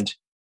 And,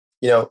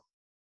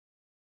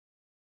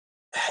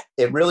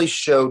 it really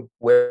showed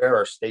where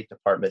our State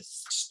Department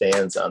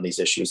stands on these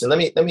issues. And let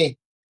me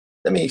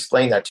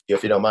explain that to you,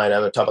 if you don't mind. I'm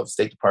going to talk about the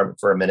State Department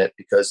for a minute,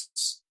 because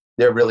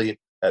they're really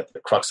at the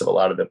crux of a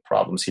lot of the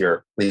problems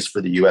here, at least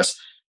for the U.S.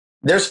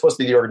 They're supposed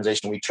to be the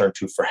organization we turn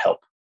to for help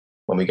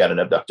when we got an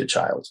abducted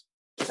child.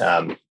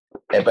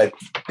 But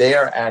they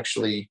are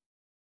actually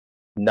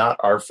not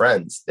our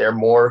friends. They're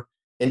more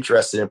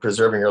interested in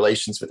preserving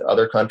relations with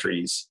other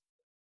countries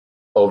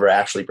over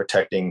actually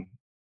protecting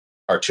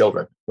our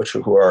children,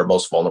 who are our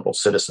most vulnerable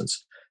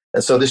citizens.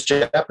 And so this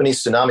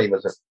Japanese tsunami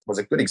was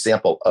a good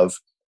example of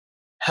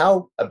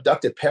how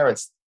abducted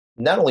parents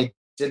not only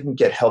didn't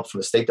get help from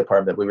the State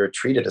Department, we were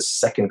treated as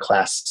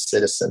second-class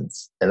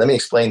citizens. And let me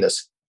explain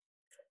this.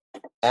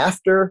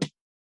 After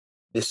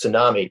the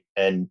tsunami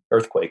and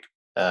earthquake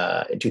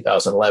in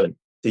 2011,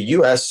 the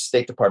U.S.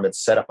 State Department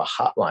set up a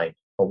hotline,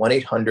 a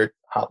 1-800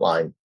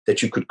 hotline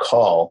that you could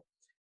call,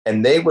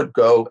 and they would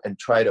go and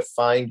try to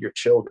find your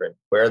children,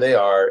 where they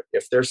are,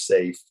 if they're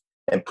safe,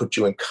 and put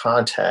you in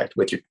contact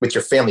with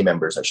your family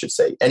members, I should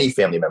say, any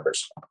family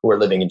members who are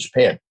living in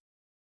Japan.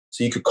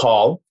 So you could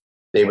call,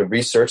 they would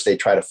research, they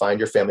try to find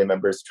your family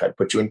members, try to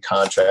put you in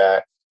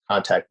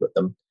contact with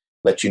them,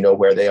 let you know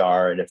where they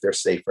are and if they're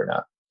safe or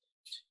not.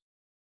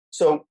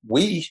 So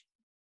we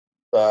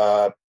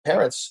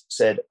parents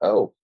said,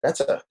 "Oh, that's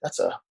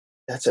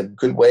a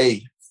good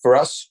way for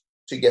us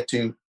to get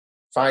to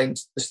find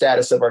the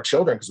status of our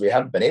children, because we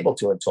haven't been able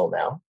to until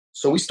now."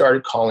 So we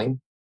started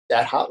calling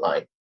that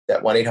hotline,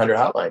 that 1-800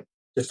 hotline,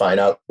 to find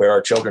out where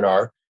our children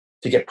are,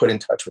 to get put in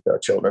touch with our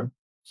children.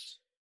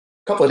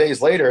 A couple of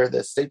days later,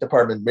 the State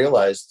Department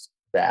realized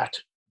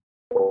that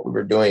what we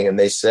were doing, and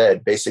they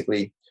said,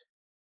 basically,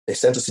 they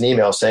sent us an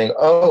email saying,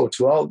 "Oh,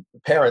 to all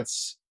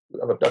parents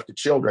of abducted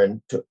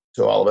children, to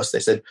all of us," they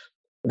said,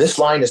 "This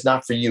line is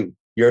not for you.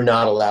 You're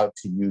not allowed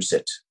to use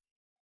it.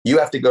 You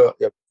have to go,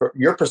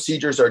 your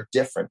procedures are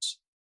different.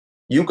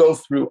 You go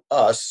through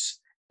us,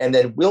 and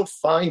then we'll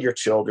find your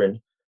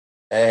children,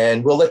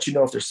 and we'll let you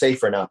know if they're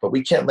safe or not, but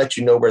we can't let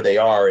you know where they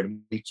are,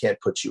 and we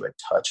can't put you in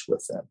touch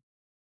with them."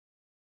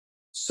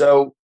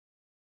 So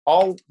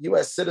all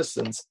U.S.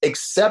 citizens,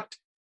 except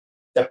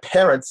the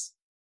parents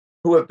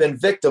who have been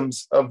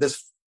victims of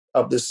this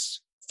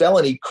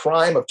felony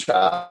crime of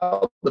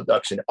child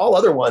abduction, all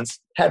other ones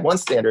had one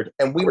standard,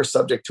 and we were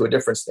subject to a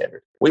different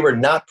standard. We were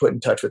not put in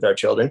touch with our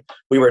children.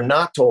 We were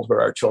not told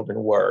where our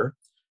children were.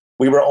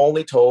 We were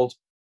only told,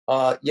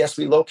 yes,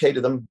 we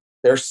located them,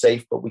 they're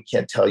safe, but we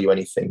can't tell you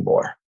anything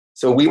more.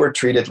 So we were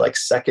treated like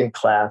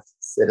second-class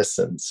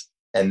citizens.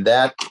 And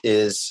that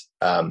is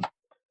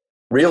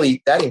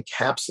really, that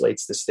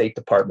encapsulates the State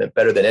Department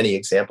better than any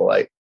example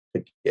I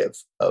could give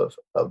of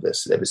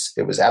this.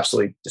 It was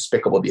absolutely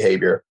despicable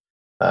behavior.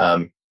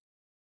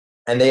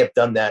 And they have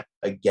done that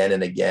again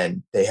and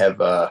again. They have,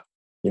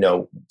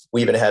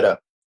 we even had an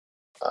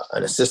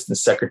assistant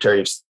secretary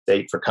of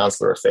state for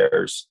consular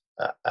affairs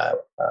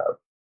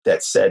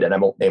that said, and I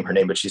won't name her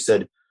name, but she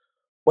said,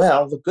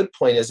 "Well, the good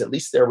point is at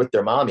least they're with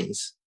their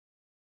mommies."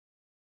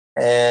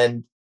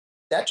 And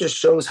that just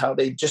shows how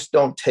they just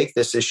don't take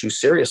this issue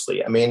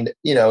seriously. I mean,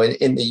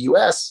 in the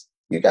U.S.,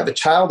 you have a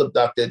child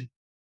abducted,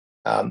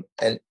 and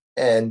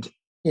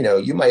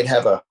you might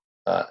have an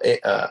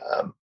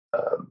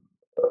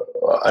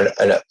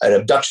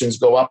abductions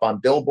go up on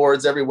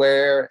billboards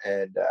everywhere,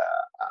 and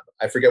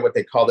I forget what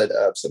they call it,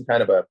 some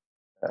kind of a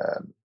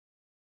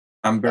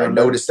Amber Alert.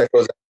 Notice that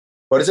goes.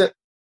 What is it?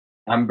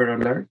 Amber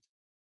Alert.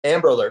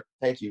 Amber Alert.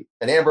 Thank you.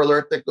 An Amber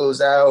Alert that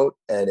goes out,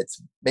 and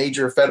it's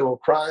major federal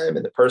crime,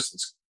 and the person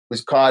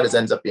who's caught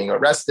ends up being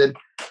arrested,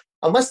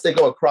 unless they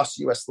go across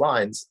U.S.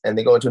 lines and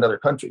they go into another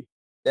country.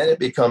 Then it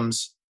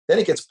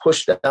gets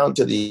pushed down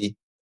to the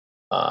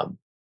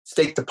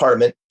State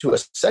Department, to a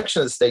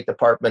section of the State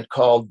Department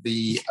called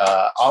the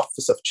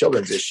Office of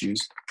Children's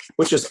Issues,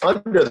 which is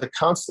under the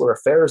Consular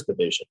Affairs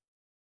Division.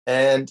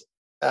 And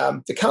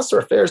the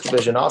Consular Affairs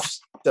Division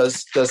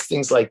does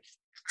things like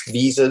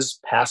visas,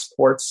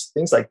 passports,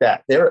 things like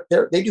that.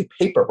 They do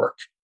paperwork,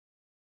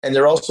 and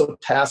they're also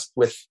tasked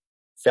with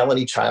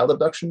felony child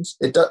abductions.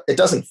 It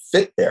doesn't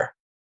fit there.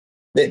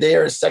 They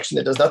are a section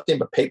that does nothing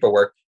but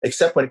paperwork,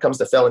 except when it comes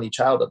to felony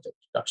child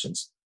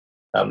abductions.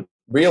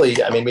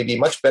 Really, I mean, we'd be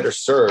much better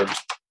served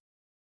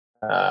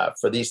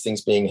for these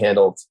things being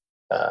handled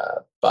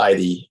by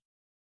the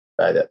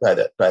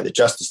the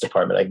Justice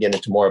Department. I get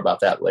into more about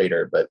that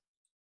later, but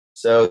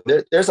so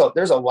there's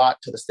a lot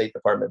to the State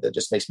Department that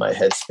just makes my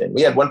head spin.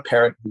 We had one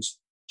parent whose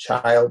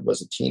child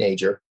was a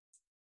teenager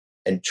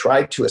and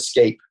tried to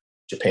escape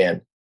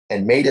Japan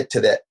and made it to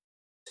the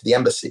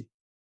embassy,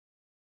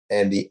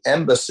 and the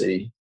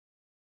embassy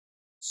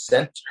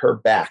sent her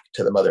back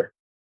to the mother.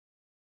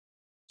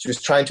 She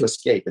was trying to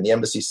escape, and the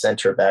embassy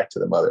sent her back to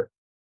the mother.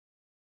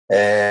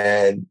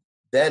 And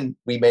then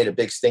we made a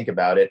big stink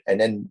about it.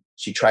 And then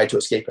she tried to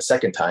escape a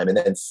second time. And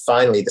then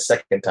finally, the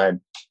second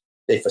time,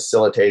 they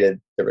facilitated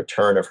the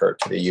return of her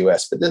to the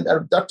U.S. But then an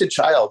abducted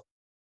child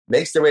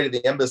makes their way to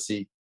the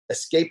embassy,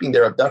 escaping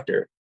their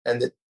abductor. And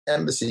the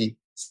embassy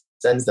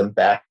sends them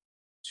back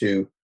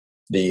to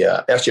the,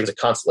 actually, it was a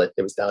consulate.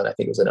 It was down, I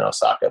think it was in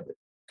Osaka. The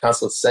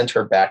consulate sent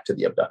her back to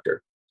the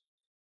abductor.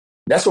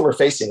 That's what we're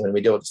facing when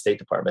we deal with the State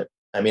Department.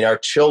 I mean, our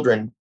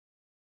children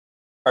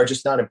are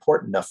just not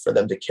important enough for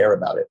them to care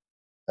about it.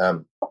 I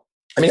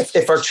mean,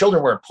 if our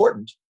children were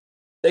important,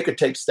 they could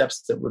take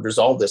steps that would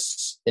resolve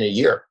this in a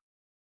year.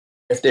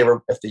 If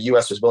the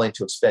U.S. was willing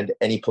to expend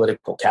any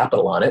political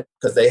capital on it,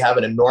 because they have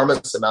an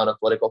enormous amount of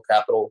political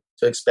capital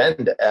to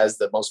expend as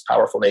the most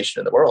powerful nation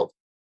in the world.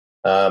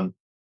 I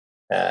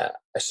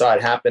saw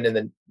it happen in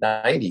the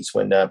 90s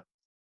when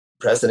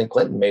President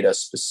Clinton made a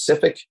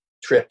specific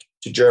trip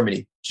to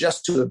Germany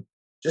just to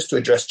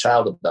address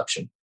child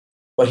abduction.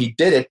 But he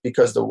did it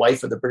because the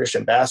wife of the British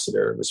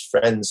ambassador was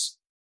friends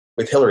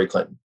with Hillary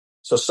Clinton.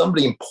 So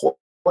somebody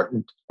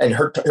important, and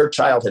her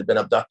child had been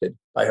abducted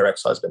by her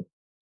ex-husband.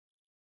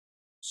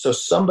 So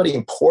somebody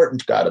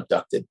important got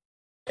abducted,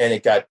 and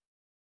it got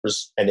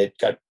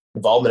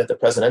involvement at the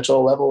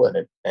presidential level,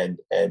 and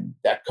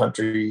that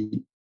country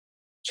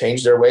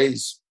changed their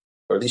ways,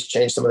 or at least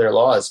changed some of their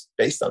laws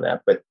based on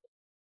that. But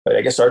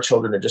I guess our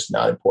children are just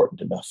not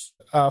important enough.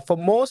 For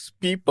most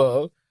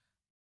people,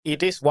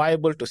 it is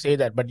viable to say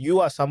that, but you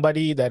are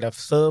somebody that have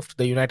served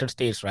the United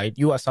States, right?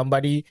 You are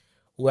somebody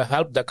who have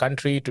helped the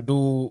country to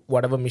do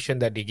whatever mission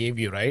that they gave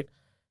you, right?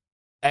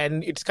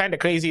 And it's kind of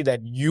crazy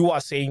that you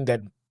are saying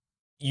that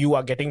you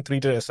are getting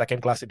treated as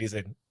second-class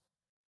citizen.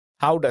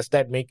 How does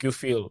that make you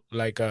feel?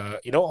 Like,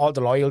 all the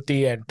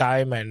loyalty and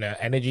time and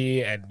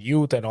energy and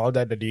youth and all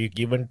that you've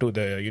given to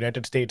the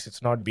United States,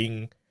 it's not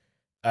being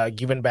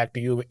given back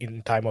to you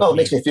in time of need. It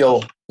makes me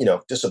feel,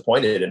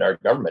 disappointed in our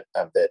government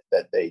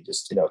that they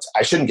just,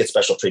 I shouldn't get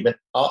special treatment.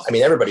 I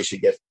mean, everybody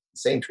should get the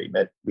same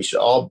treatment. They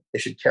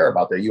should care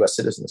about their U.S.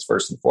 citizens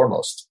first and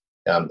foremost.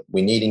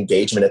 We need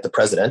engagement at the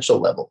presidential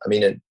level. I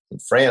mean, in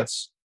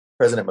France,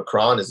 President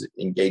Macron has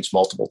engaged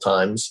multiple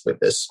times with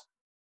this.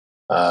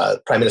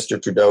 Prime Minister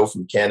Trudeau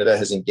from Canada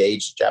has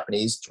engaged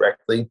Japanese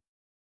directly.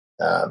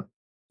 The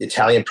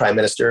Italian Prime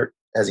Minister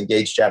has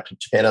engaged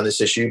Japan on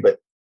this issue, but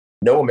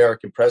no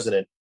American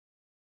president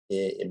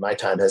in my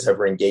time has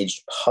ever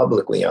engaged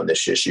publicly on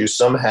this issue.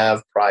 Some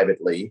have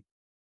privately,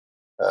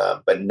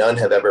 but none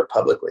have ever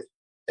publicly.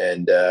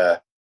 And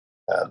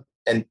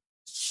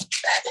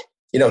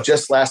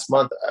just last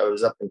month, I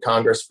was up in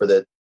Congress for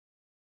the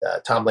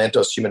Tom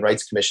Lantos Human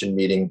Rights Commission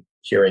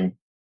hearing,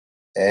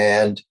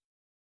 and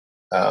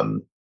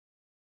that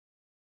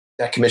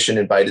commission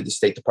invited the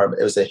State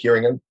Department. It was a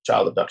hearing on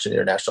child abduction,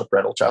 international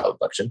parental child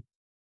abduction.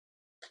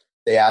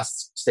 They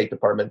asked State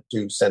Department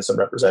to send some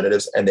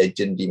representatives, and they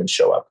didn't even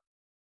show up.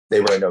 They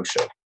were a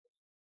no-show.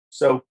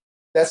 So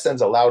that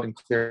sends a loud and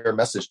clear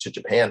message to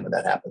Japan when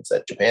that happens,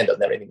 that Japan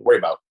doesn't have anything to worry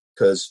about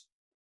because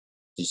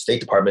the State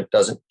Department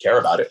doesn't care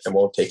about it and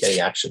won't take any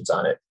actions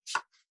on it.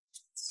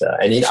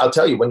 And I'll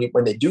tell you,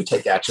 when they do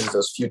take actions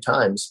those few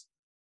times,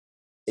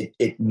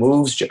 it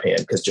moves Japan,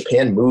 because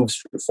Japan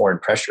moves through foreign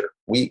pressure.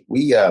 We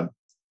and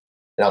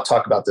I'll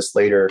talk about this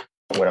later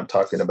when I'm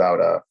talking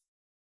about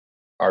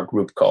our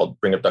group called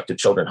Bring Abducted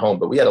Children Home.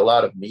 But we had a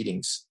lot of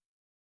meetings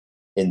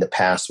in the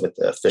past with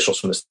officials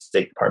from the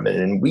State Department.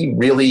 And we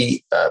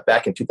really,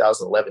 back in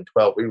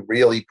 2011-12, we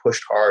really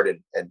pushed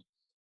hard. And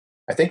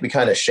I think we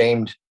kind of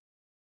shamed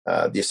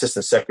the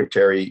Assistant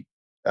Secretary,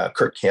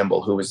 Kurt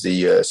Campbell, who was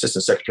the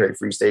Assistant Secretary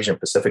for East Asia and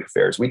Pacific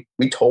Affairs. We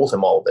told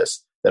him all of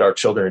this, that our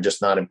children are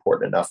just not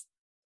important enough.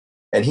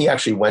 And he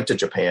actually went to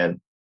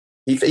Japan.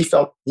 He said he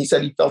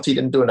felt he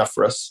didn't do enough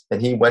for us.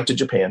 And he went to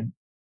Japan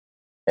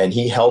and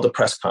he held a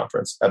press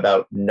conference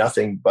about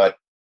nothing but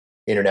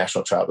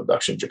international child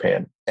abduction in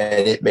Japan.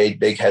 And it made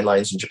big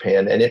headlines in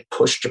Japan, and it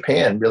pushed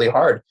Japan really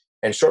hard.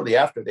 And shortly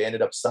after, they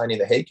ended up signing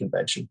the Hague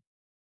Convention.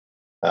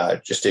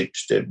 Just a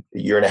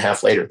year and a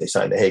half later, they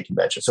signed the Hague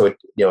Convention. So it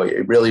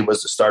really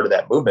was the start of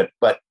that movement.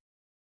 But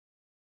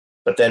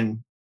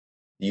then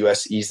the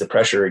U.S. eased the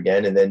pressure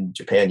again, and then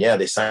Japan,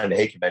 they signed the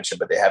Hague Convention,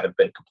 but they haven't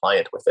been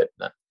compliant with it.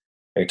 And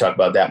I can talk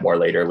about that more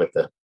later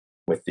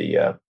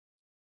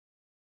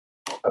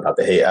about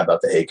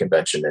the Hague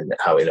Convention and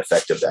how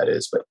ineffective that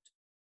is. But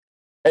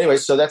anyway,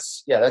 so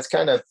that's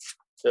kind of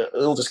a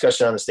little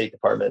discussion on the State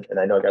Department. And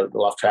I know I got a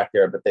little off track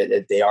there, but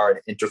they are an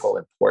integral,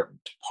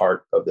 important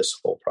part of this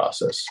whole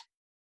process.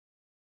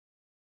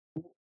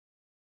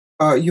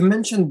 You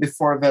mentioned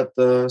before that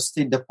the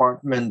State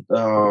Department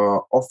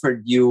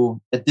offered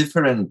you a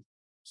different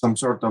some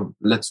sort of,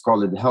 let's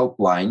call it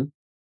helpline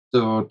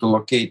to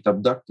locate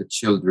abducted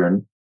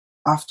children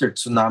after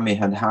tsunami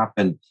had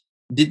happened.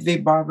 Did they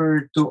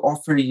bother to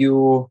offer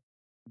you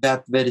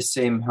that very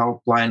same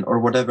helpline or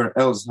whatever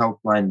else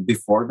helpline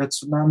before the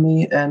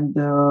tsunami and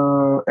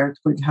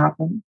earthquake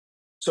happened?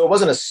 So it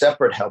wasn't a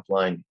separate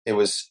helpline. There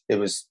was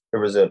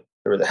a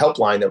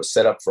helpline that was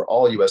set up for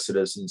all U.S.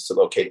 citizens to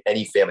locate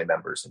any family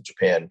members in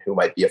Japan who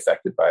might be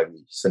affected by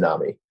the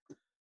tsunami.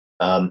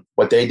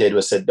 What they did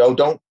was said, no,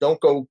 don't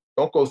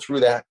go through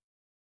that.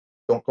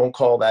 Don't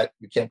call that.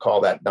 You can't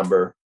call that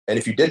number. And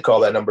if you did call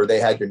that number, they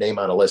had your name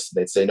on a list,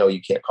 and they'd say, no, you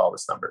can't call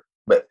this number.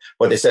 But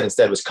what they said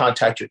instead was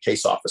contact your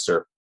case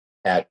officer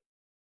at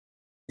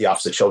the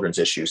Office of Children's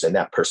Issues, and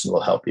that person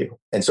will help you.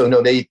 And so,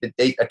 no, they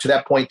to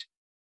that point,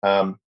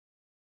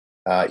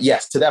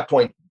 yes, to that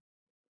point,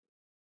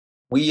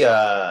 we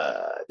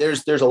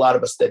there's a lot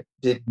of us that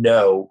did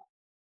know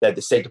that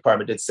the State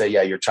Department did say,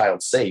 yeah, your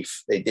child's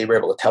safe. They were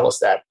able to tell us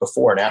that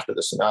before and after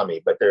the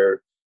tsunami,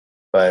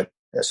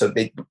 so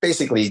they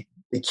basically,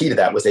 the key to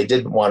that was they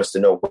didn't want us to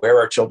know where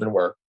our children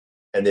were,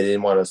 and they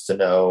didn't want us to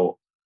know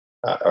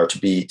or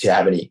to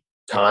have any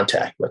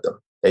contact with them.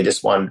 They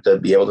just wanted to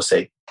be able to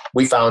say,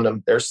 we found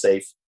them, they're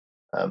safe.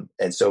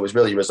 And so it was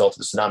really a result of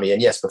the tsunami.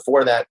 And yes,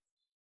 before that,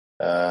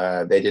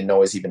 they didn't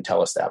always even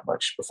tell us that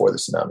much before the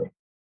tsunami.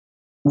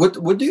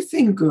 What do you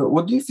think?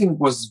 What do you think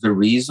was the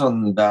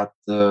reason that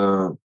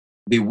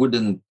they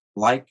wouldn't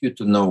like you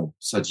to know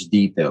such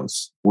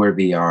details, where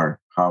we are,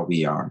 how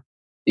we are,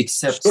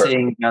 except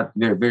saying that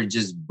we're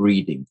just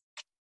breeding?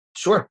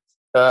 Sure,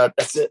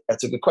 that's it.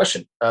 That's a good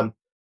question.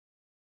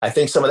 I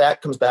think some of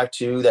that comes back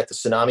to that the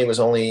tsunami was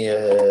only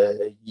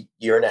a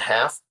year and a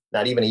half,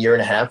 not even a year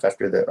and a half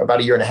about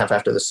a year and a half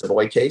after the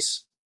Savoy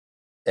case,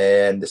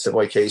 and the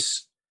Savoy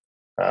case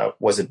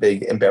was a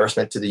big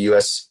embarrassment to the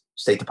U.S.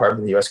 State Department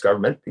and the U.S.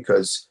 government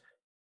because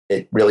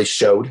it really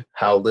showed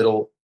how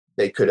little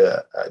they could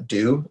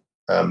do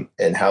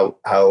and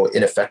how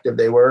ineffective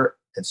they were.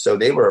 And so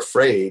they were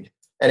afraid,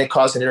 and it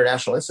caused an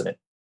international incident.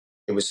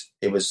 It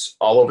was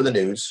all over the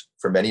news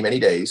for many, many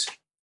days,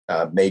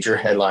 major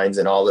headlines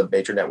in all the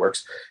major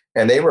networks.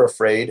 And they were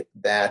afraid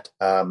that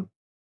there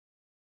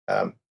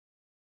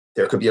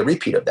could be a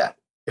repeat of that.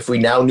 If we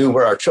now knew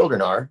where our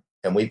children are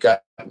and we've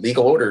got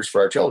legal orders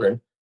for our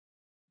children,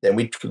 then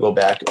we could go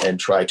back and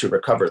try to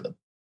recover them.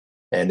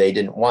 And they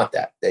didn't want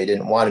that. They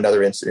didn't want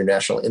another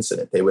international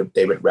incident. They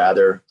would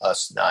rather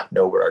us not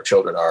know where our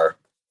children are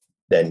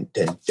than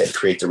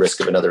create the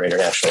risk of another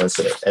international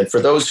incident. And for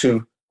those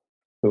who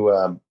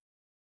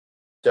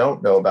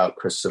don't know about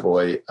Chris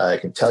Savoy, I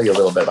can tell you a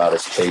little bit about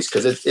his case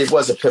because it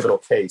was a pivotal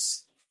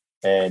case,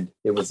 and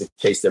it was a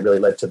case that really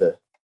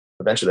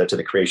eventually led to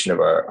the creation of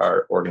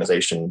our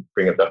organization,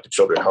 Bring Abducted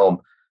Children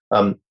Home.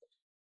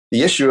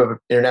 The issue of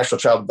international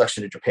child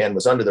abduction to Japan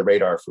was under the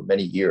radar for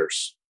many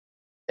years.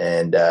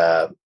 And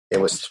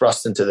it was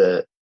thrust into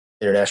the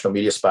international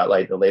media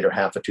spotlight in the later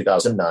half of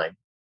 2009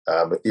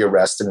 with the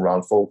arrest and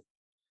wrongful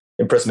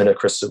imprisonment of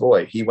Chris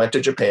Savoy. He went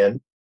to Japan.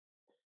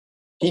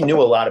 He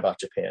knew a lot about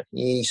Japan.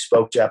 He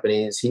spoke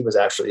Japanese. He was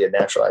actually a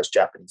naturalized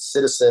Japanese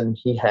citizen.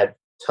 He had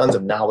tons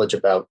of knowledge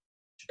about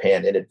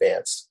Japan in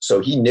advance. So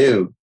he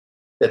knew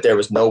that there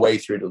was no way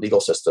through the legal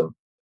system,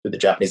 through the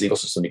Japanese legal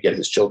system, to get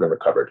his children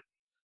recovered.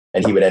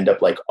 And he would end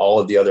up like all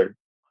of the other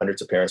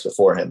hundreds of parents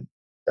before him,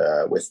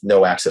 with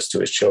no access to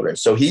his children.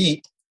 So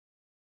he,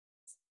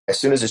 as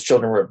soon as his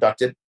children were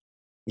abducted,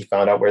 he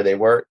found out where they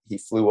were. He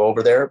flew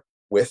over there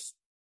with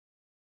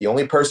the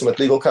only person with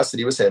legal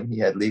custody was him. He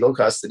had legal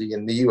custody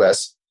in the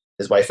U.S.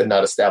 His wife had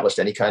not established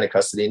any kind of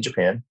custody in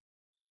Japan.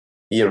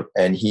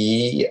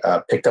 He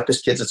picked up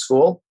his kids at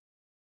school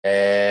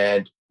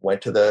and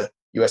went to the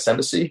U.S.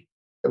 Embassy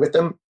with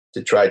them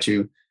to try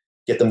to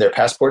get them their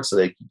passports so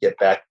they could get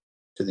back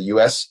to the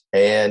U.S.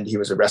 And he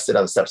was arrested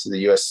on the steps of the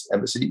U.S.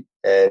 Embassy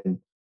and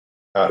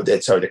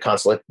the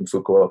consulate in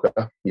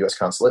Fukuoka, U.S.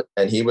 consulate.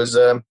 And he was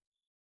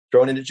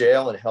thrown into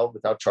jail and held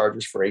without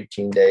charges for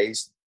 18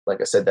 days. Like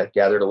I said, that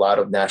gathered a lot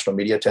of national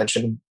media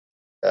attention.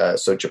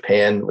 So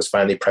Japan was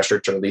finally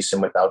pressured to release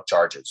him without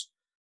charges.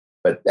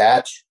 But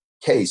that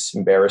case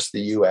embarrassed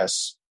the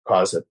U.S.,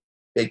 caused a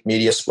big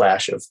media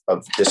splash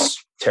of this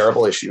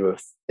terrible issue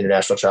of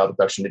international child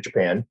abduction to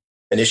Japan,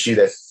 an issue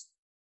that U.S.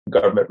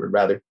 government would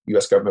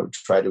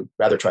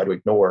rather try to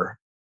ignore.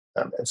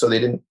 And so they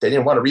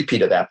didn't want a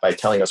repeat of that by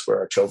telling us where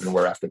our children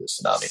were after the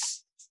tsunami.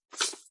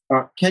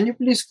 Can you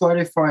please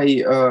clarify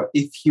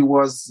if he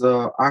was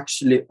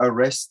actually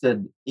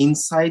arrested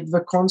inside the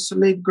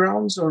consulate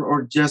grounds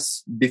or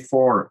just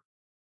before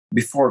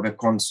the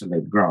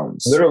consulate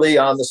grounds? Literally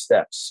on the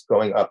steps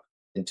going up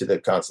into the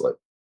consulate.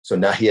 So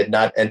now he had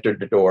not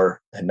entered the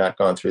door, had not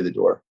gone through the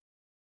door.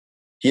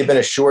 He had been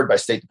assured by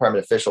State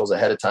Department officials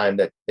ahead of time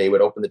that they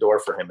would open the door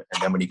for him.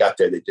 And then when he got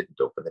there, they didn't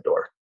open the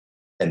door.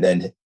 And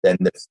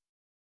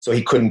so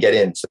he couldn't get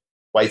in. So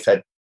his wife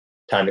had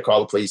time to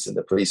call the police, and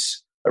the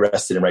police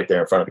arrested him right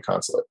there in front of the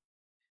consulate.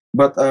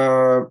 But,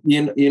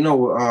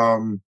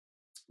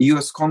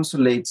 U.S.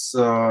 consulates,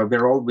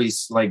 they're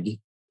always like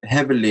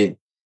heavily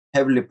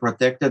heavily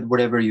protected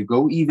wherever you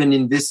go, even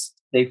in this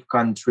safe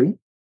country.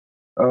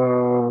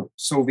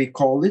 So we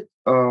call it.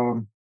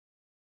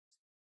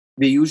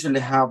 We usually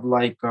have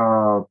like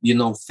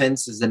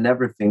fences and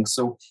everything.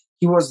 So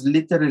he was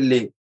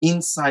literally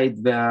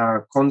inside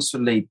the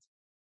consulate,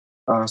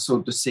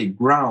 so to say,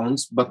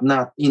 grounds, but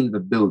not in the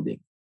building.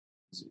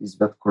 Is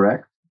that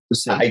correct to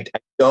say?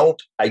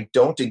 I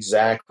don't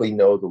exactly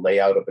know the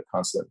layout of the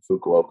consulate in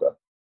Fukuoka.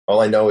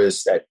 All I know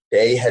is that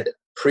they had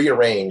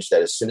prearranged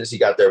that as soon as he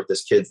got there with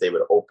his kids, they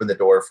would open the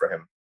door for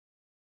him.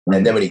 Mm-hmm.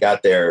 And then when he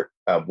got there,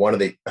 one of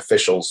the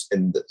officials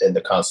in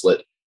the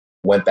consulate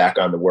went back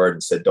on the word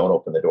and said, "Don't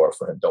open the door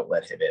for him. Don't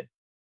let him in."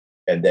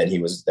 And then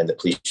the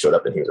police showed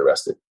up and he was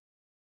arrested.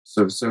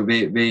 So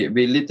they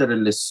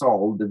literally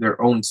sold their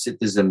own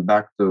citizen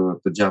back to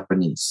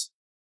Japanese.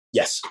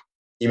 Yes.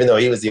 Even though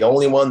he was the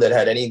only one that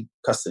had any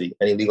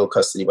legal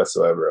custody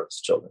whatsoever of his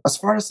children. As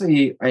far as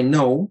I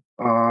know,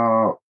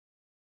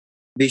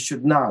 they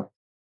should not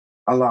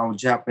allow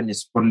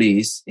Japanese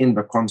police in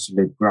the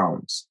consulate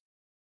grounds.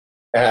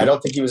 And I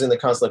don't think he was in the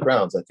consulate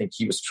grounds. I think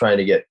he was trying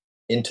to get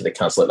into the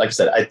consulate. Like I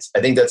said, I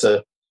think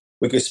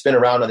we could spin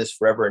around on this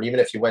forever. And even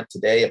if you went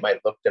today, it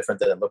might look different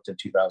than it looked in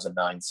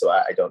 2009. So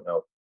I don't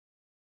know.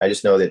 I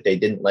just know that they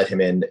didn't let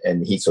him in,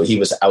 and he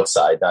was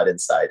outside, not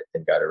inside,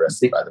 and got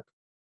arrested by them.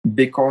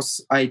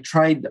 Because I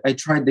tried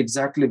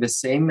exactly the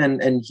same,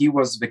 and he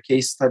was the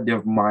case study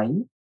of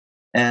mine,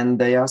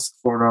 and I asked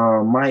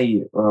for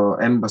my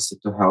embassy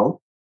to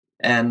help,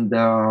 and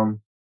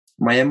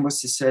my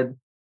embassy said,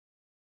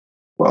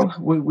 "Well,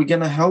 we're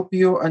gonna help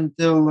you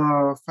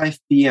until 5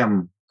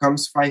 p.m.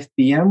 Comes 5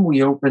 p.m.,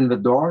 we open the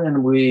door,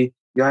 and you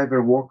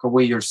either walk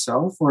away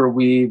yourself or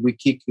we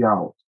kick you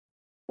out,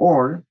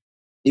 or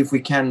if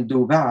we can't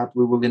do that,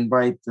 we will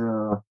invite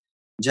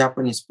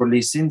Japanese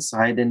police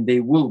inside and they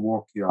will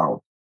walk you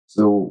out."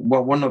 So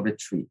one of the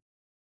three.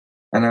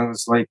 And I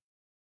was like,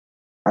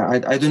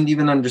 I don't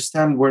even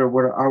understand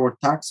where our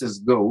taxes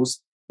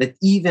goes, that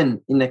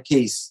even in a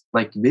case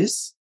like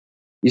this,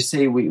 you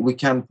say we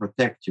can't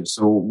protect you.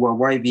 So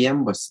why the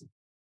embassy?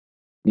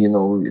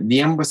 The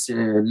embassy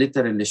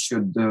literally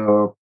should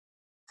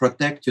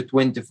protect you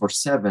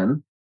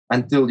 24/7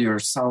 until you're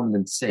sound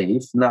and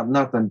safe,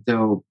 not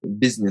until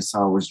business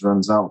hours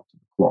runs out of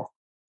the clock.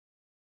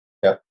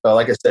 Yeah, well,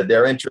 like I said,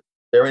 their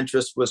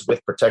interest was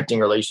with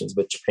protecting relations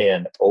with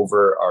Japan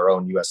over our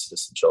own U.S.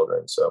 citizen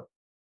children. So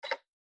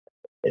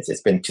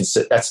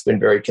that's been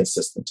very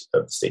consistent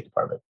of the State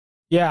Department.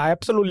 Yeah, I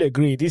absolutely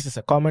agree. This is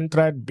a common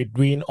thread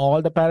between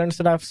all the parents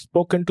that I've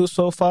spoken to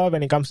so far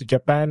when it comes to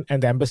Japan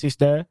and the embassies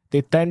there.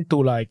 They tend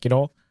to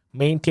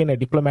maintain a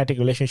diplomatic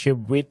relationship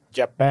with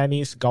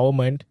Japanese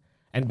government,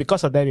 and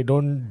because of that, they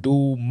don't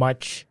do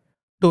much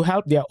to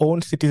help their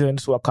own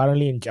citizens who are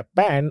currently in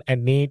Japan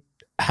and need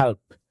help.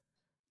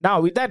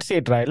 Now, with that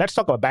said, right, let's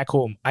talk about back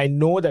home. I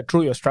know that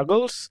through your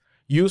struggles,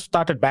 you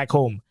started back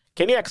home.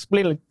 Can you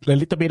explain a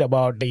little bit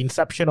about the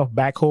inception of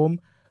back home?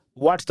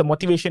 What's the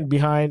motivation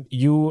behind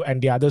you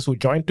and the others who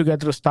joined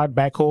together to start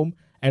back home?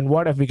 And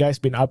what have you guys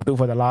been up to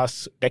for the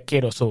last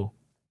decade or so?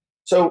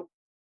 So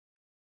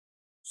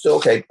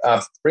okay,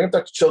 Bring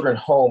Abducted Children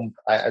Home,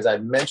 as I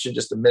mentioned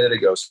just a minute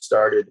ago,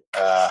 started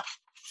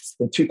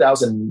in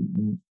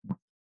 2000,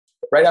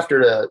 right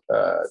after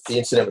the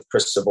incident with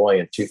Chris Savoy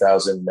in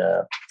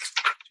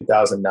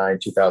 2009,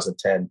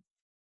 2010.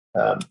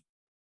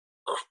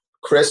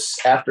 Chris,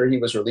 after he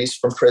was released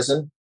from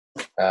prison,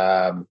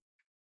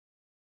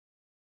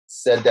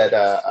 said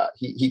that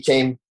he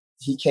and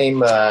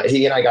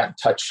I got in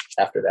touch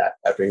after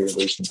he was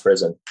released from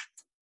prison.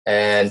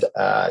 And,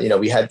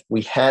 we had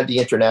the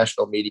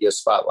international media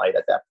spotlight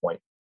at that point,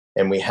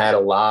 and we had a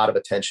lot of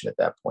attention at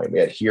that point. We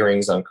had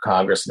hearings on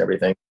Congress and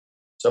everything.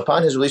 So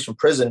upon his release from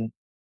prison,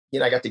 he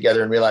and I got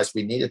together and realized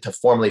we needed to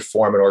formally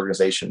form an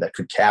organization that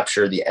could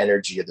capture the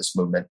energy of this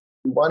movement.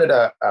 We wanted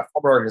a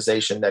formal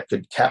organization that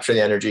could capture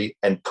the energy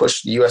and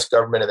push the U.S.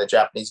 government and the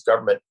Japanese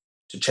government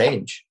to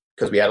change,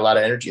 because we had a lot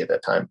of energy at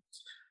that time.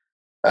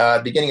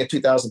 Beginning of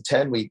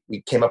 2010, we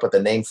came up with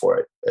a name for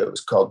it. It was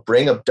called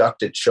Bring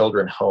Abducted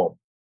Children Home.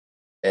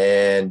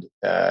 And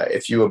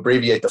if you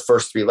abbreviate the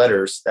first three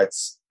letters,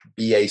 that's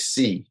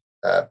BAC,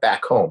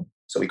 back home.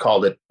 So we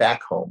called it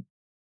Back Home.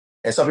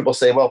 And some people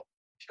say, well,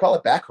 if you call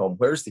it Back Home,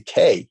 where's the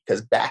K?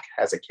 Because back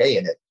has a K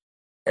in it.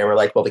 And we're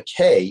like, well, the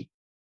K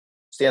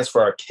stands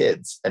for our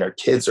kids, and our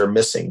kids are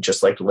missing,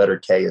 just like the letter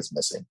K is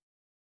missing.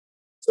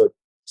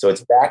 So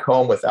it's Back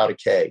Home without a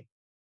K.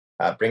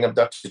 Bring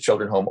Abducted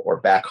Children Home, or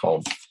Back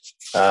Home.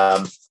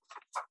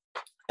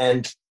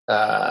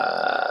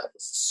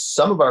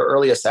 Some of our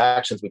earliest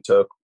actions we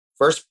took,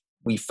 first,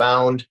 we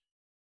found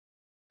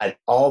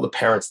all the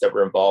parents that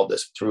were involved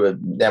through a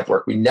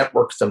network. We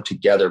networked them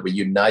together. We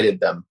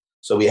united them.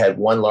 So we had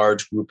one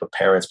large group of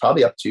parents,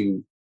 probably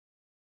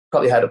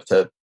had up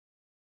to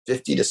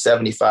 50 to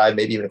 75,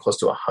 maybe even close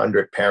to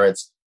 100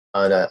 parents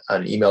on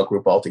an email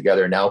group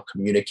altogether, now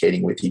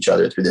communicating with each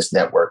other through this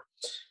network.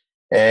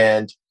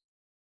 And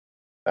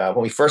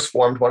when we first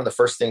formed, one of the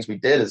first things we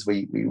did is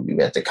we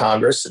went to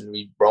Congress and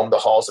we roamed the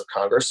halls of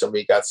Congress, and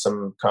we got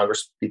some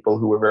Congress people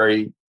who were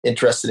very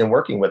interested in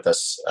working with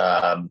us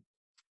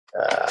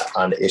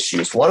on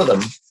issues. One of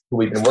them, who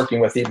we've been working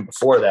with even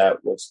before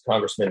that, was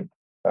Congressman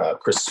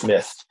Chris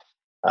Smith.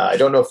 I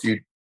don't know if you're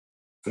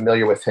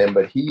familiar with him,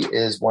 but he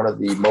is one of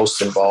the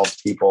most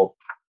involved people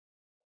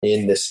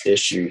in this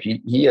issue.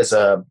 He has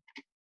done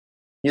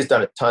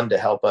a ton to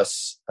help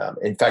us.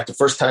 In fact, the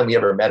first time we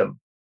ever met him,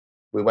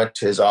 we went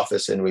to his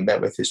office and we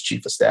met with his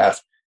chief of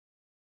staff.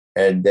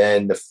 And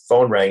then the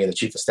phone rang in the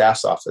chief of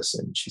staff's office,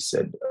 and she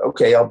said,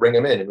 "Okay, I'll bring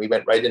him in." And we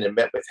went right in and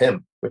met with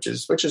him, which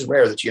is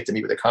rare that you get to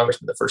meet with a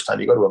congressman the first time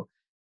you go to him.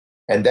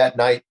 And that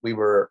night we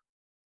were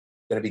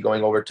going to be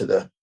going over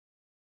to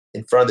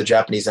in front of the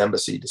Japanese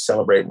embassy to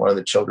celebrate one of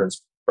the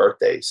children's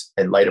birthdays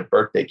and light a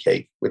birthday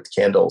cake with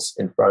candles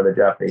in front of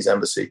the Japanese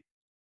embassy.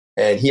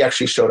 And he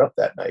actually showed up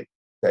that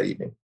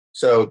evening.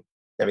 So,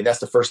 I mean, that's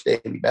the first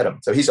day we met him.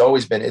 So he's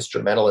always been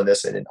instrumental in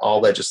this and in all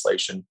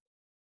legislation.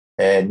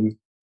 And he's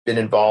been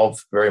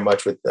involved very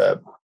much with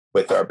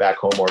our back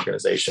home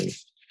organization.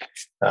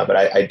 But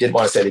I did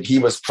want to say that he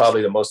was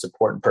probably the most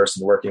important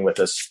person working with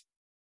us.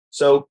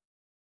 So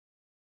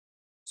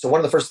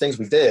one of the first things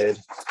we did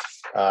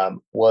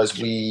was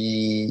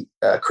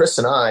Chris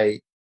and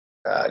I,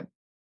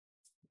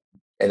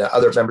 and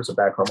other members of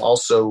back home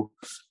also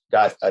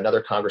got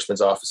another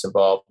congressman's office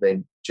involved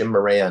named Jim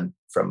Moran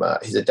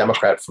he's a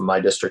Democrat from my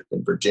district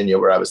in Virginia,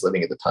 where I was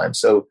living at the time.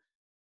 So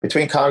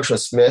between Congressman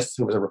Smith,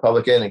 who was a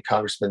Republican, and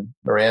Congressman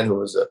Moran, who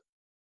was a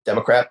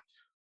Democrat,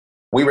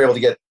 we were able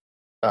to get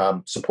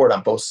support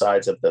on both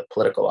sides of the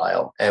political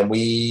aisle. And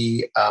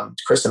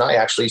Chris and I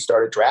actually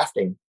started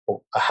drafting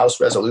a House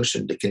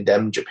resolution to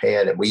condemn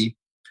Japan. And we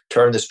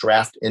turned this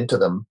draft into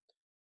them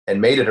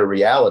and made it a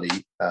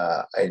reality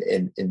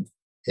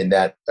in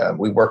that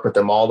we worked with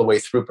them all the way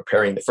through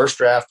preparing the first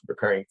draft,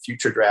 preparing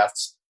future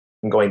drafts,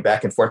 and going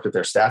back and forth with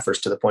their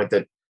staffers to the point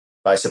that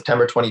by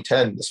September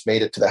 2010, this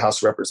made it to the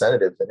House of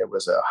Representatives, and it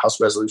was a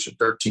House Resolution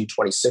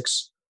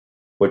 1326,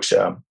 which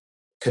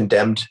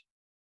condemned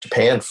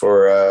Japan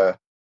for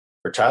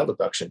child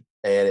abduction.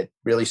 And it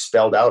really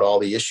spelled out all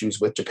the issues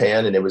with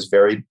Japan, and it was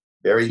very,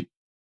 very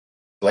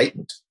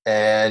blatant.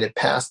 And it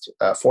passed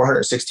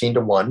 416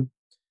 to 1.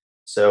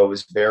 So it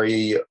was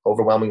very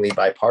overwhelmingly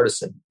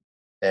bipartisan.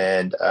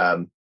 And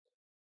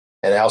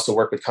I also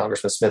worked with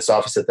Congressman Smith's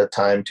office at that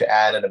time to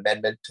add an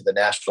amendment to the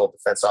National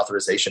Defense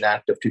Authorization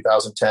Act of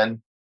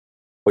 2010,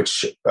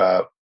 which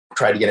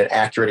tried to get an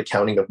accurate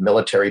accounting of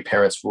military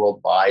parents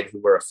worldwide who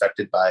were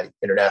affected by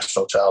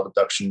international child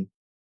abduction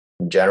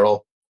in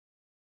general.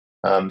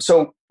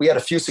 So we had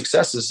a few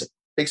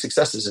big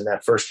successes in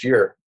that first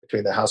year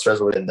between the House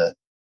resolution and the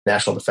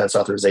National Defense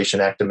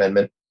Authorization Act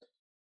amendment.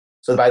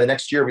 So by the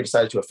next year, we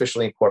decided to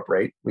officially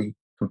incorporate. We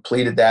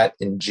completed that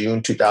in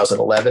June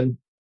 2011.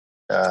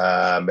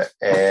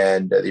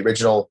 And the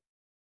original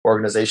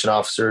organization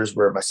officers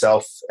were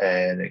myself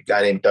and a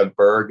guy named Doug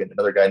Berg and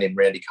another guy named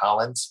Randy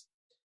Collins.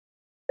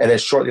 And then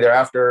shortly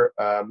thereafter,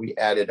 we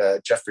added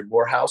Jeffrey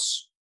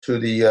Morehouse to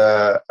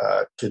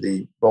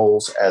the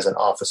roles as an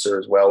officer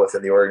as well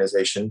within the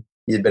organization.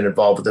 He had been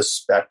involved with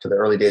this back to the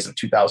early days of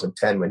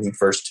 2010 when he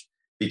first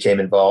became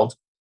involved.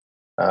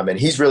 And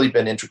he's really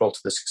been integral to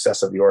the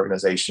success of the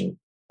organization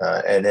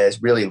and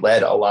has really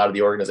led a lot of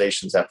the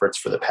organization's efforts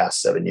for the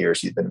past 7 years.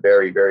 He's been a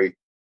very, very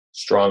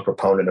strong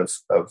proponent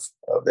of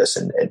this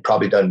and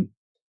probably done,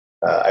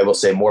 I will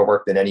say, more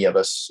work than any of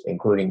us,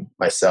 including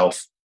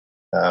myself.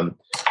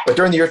 But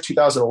during the year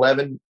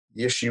 2011,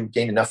 the issue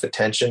gained enough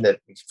attention that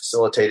we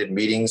facilitated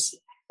meetings,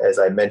 as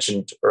I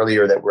mentioned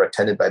earlier, that were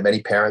attended by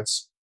many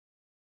parents.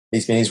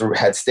 These meetings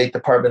had State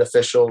Department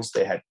officials,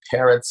 they had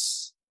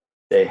parents,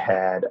 they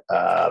had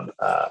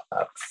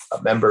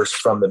members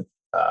from the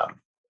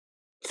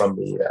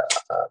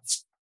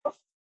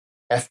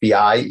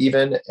FBI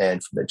even,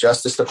 and from the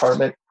Justice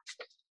Department.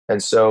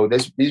 And so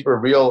these were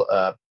real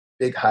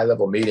big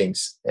high-level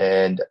meetings,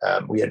 and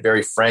we had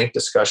very frank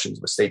discussions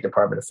with State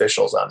Department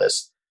officials on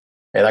this.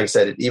 And like I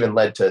said, it even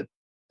led to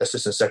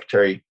Assistant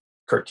Secretary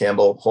Kurt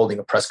Campbell holding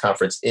a press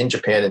conference in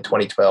Japan in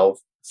 2012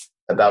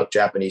 about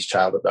Japanese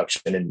child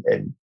abduction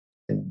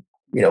and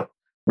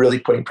really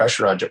putting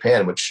pressure on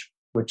Japan, which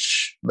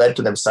led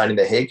to them signing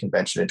the Hague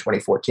Convention in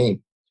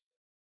 2014.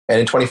 And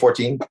in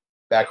 2014,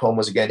 back home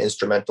was again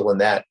instrumental in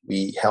that.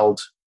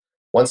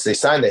 Once they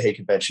signed the Hague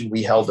Convention,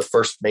 we held the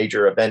first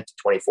major event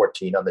in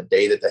 2014 on the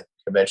day that the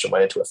convention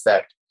went into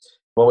effect.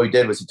 What we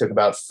did was we took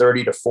about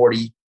 30 to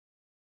 40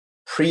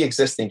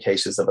 pre-existing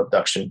cases of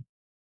abduction.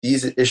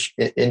 These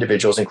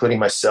individuals, including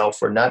myself,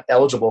 were not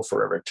eligible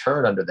for a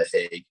return under the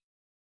Hague,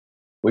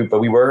 but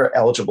we were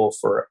eligible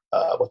for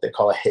what they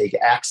call a Hague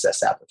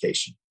access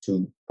application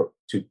to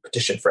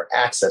petition for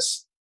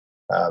access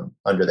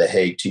under the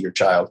Hague to your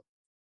child.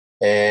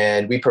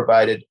 And we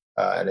provided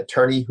an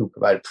attorney who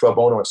provided pro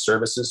bono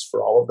services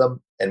for all of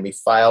them. And we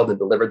filed and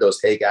delivered those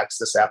Hague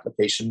access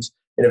applications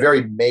in a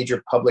very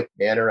major public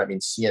manner. I mean,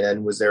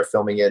 CNN was there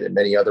filming it and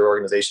many other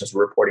organizations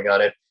were reporting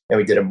on it. And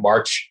we did a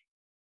march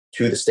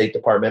to the State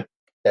Department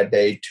that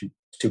day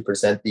to to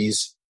present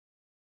these.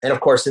 And of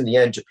course, in the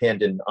end, Japan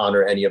didn't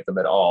honor any of them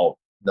at all.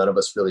 None of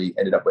us really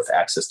ended up with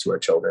access to our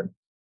children.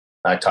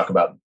 I'll talk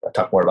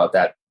more about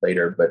that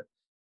later. But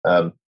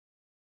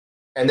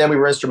and then we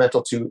were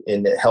instrumental too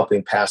in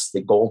helping pass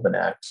the Goldman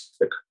Act,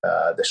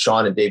 the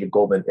Sean and David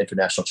Goldman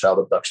International Child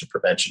Abduction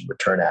Prevention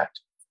Return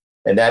Act.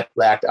 And that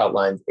act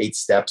outlined 8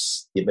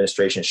 steps the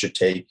administration should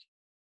take,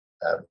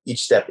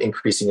 each step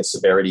increasing in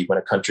severity when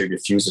a country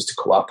refuses to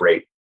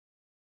cooperate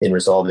in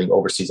resolving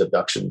overseas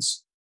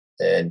abductions.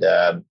 And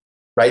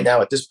right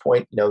now, at this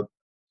point,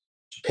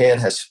 Japan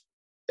has,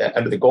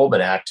 under the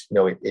Goldman Act,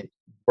 it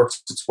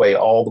works its way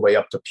all the way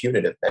up to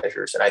punitive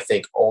measures. And I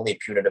think only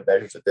punitive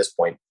measures at this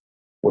point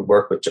would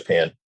work with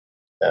Japan.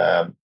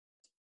 And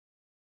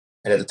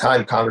at the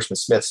time, Congressman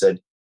Smith said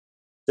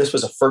this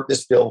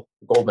bill,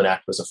 the Goldman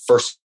Act, was a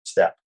first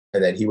step.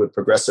 And then he would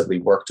progressively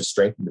work to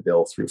strengthen the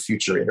bill through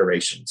future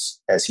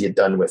iterations, as he had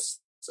done with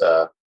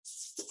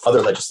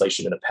other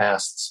legislation in the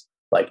past,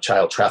 like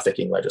child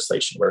trafficking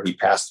legislation, where he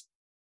passed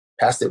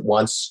it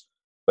once,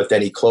 but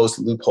then he closed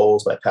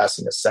loopholes by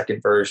passing a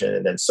second version,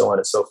 and then so on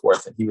and so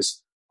forth. And he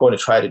was going to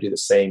try to do the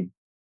same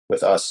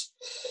with us.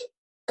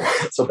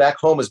 So Back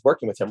Home is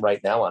working with him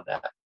right now on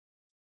that.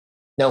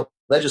 Now,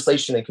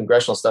 legislation and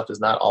congressional stuff is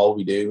not all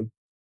we do.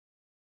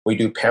 We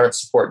do parent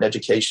support and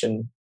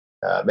education.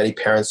 Many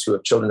parents who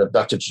have children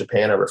abducted to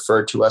Japan are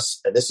referred to us,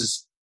 and this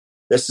is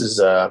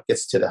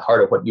gets to the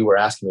heart of what you were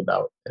asking me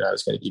about. And I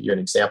was going to give you an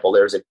example.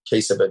 There's a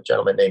case of a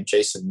gentleman named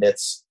Jason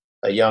Nitz,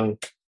 a young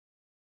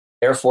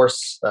Air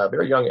Force,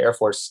 very young Air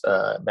Force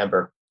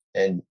member,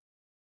 and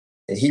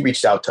he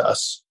reached out to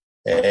us,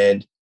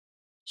 and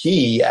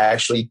he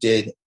actually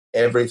did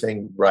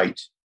everything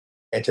right.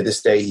 And to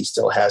this day, he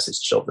still has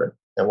his children.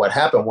 And what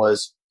happened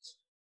was,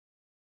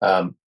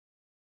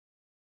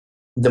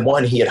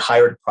 he had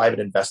hired a private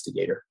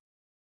investigator,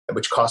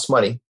 which cost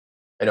money.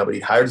 I know, but he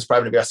hired his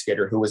private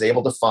investigator, who was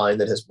able to find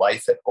that his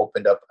wife had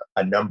opened up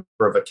a number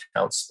of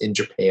accounts in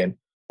Japan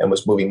and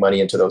was moving money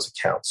into those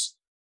accounts.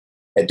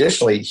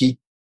 Additionally, he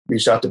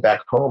reached out to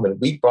Back Home, and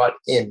we brought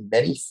in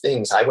many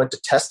things. I went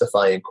to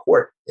testify in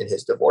court in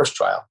his divorce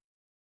trial,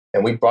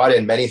 and we brought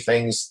in many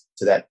things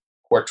to that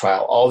court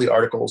trial, all the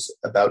articles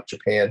about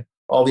Japan,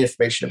 all the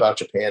information about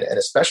Japan, and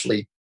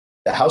especially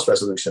the House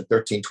Resolution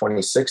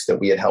 1326 that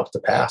we had helped to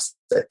pass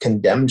that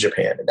condemned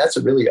Japan. And that's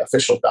a really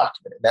official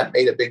document. And that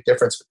made a big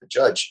difference with the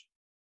judge.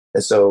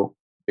 And so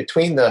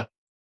between the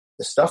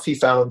stuff he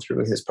found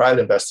through his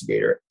private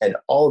investigator and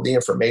all of the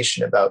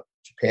information about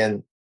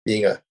Japan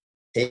being a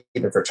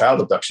haven for child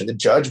abduction, the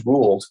judge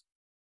ruled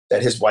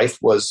that his wife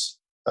was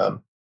a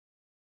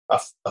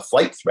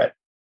flight threat.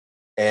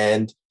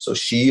 And so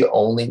she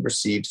only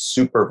received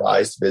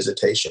supervised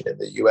visitation in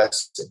the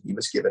U.S., and he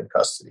was given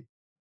custody.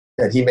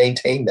 And he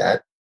maintained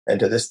that. And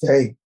to this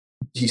day,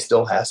 he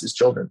still has his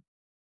children.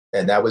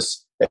 And that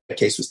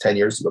case was 10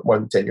 years ago, more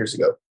than 10 years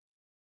ago,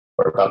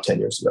 or about 10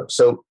 years ago.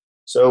 So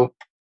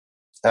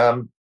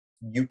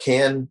you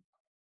can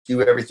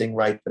do everything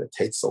right, but it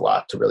takes a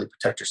lot to really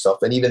protect yourself.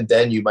 And even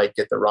then, you might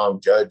get the wrong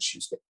judge,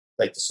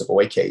 like the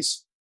Savoy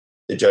case.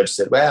 The judge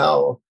said,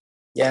 well,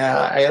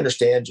 yeah, I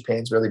understand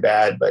Japan's really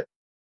bad, but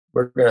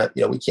we're going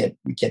to,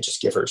 we can't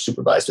just give her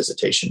supervised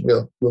visitation.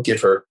 We'll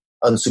give her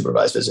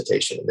unsupervised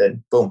visitation, and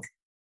then boom,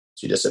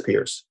 she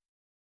disappears.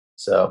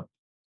 So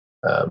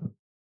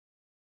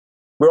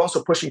we're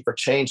also pushing for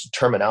change in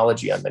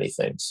terminology on many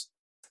things.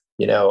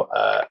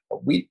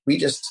 We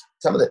just,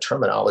 some of the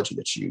terminology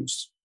that's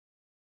used,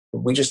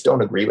 we just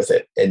don't agree with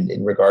it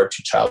in regard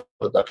to child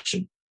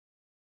abduction.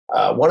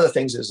 One of the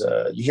things is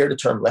you hear the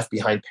term left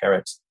behind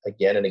parent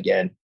again and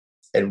again,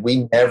 and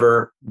we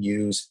never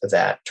use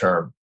that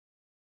term.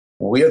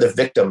 We are the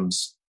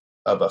victims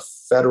of a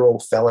federal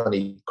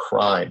felony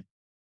crime.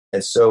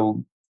 And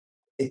so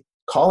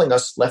calling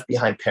us left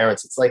behind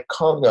parents, it's like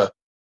calling a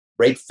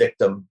rape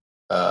victim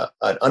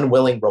an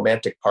unwilling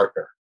romantic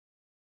partner.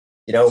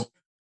 It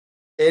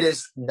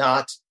is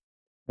not,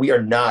 we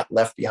are not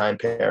left behind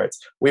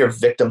parents. We are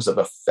victims of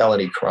a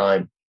felony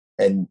crime.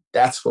 And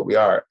that's what we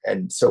are.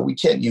 And so we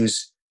can't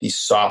use these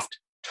soft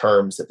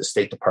terms that the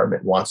State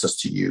Department wants us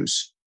to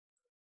use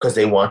because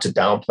they want to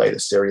downplay the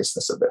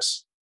seriousness of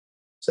this.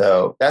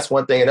 So that's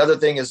one thing. Another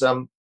thing is,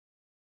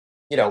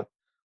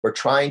 we're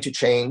trying to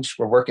change.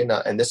 We're working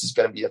on, and this is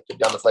going to be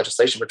done with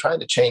legislation. We're trying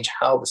to change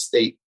how the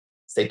State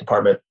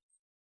Department,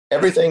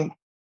 everything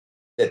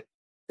that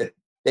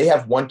they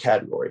have one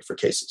category for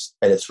cases,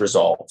 and it's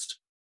resolved.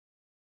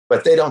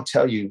 But they don't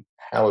tell you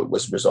how it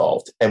was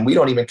resolved, and we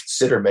don't even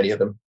consider many of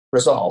them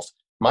resolved.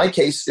 My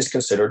case is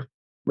considered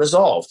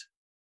resolved.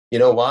 You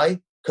know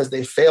why? Because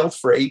they failed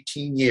for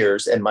 18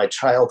 years, and my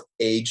child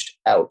aged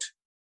out.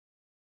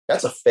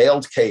 That's a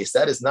failed case.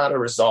 That is not a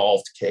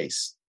resolved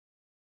case.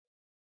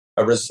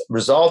 A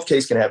resolved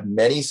case can have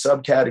many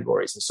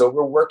subcategories. And so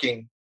we're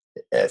working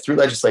through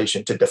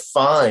legislation to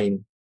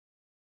define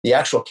the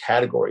actual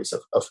categories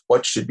of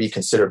what should be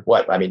considered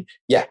what. I mean,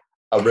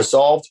 a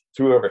resolved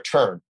through a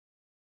return,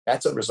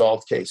 that's a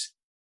resolved case.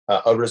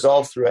 A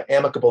resolved through an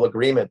amicable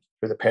agreement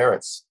for the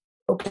parents,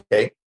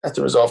 okay, that's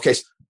a resolved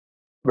case.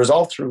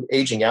 resolved through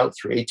aging out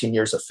through 18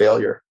 years of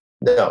failure.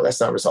 No, that's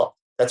not resolved.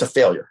 That's a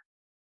failure.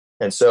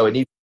 And so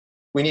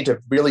we need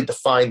to really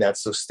define that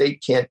so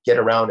state can't get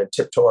around and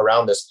tiptoe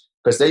around this,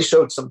 because they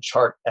showed some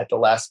chart at the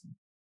last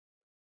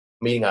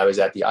meeting I was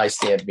at, the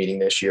iStand meeting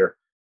this year,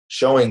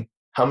 showing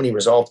how many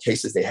resolved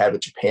cases they had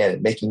with Japan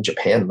and making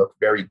Japan look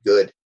very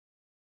good.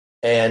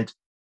 And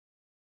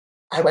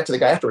I went to the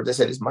guy afterwards. I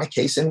said, "Is my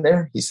case in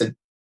there?" He said,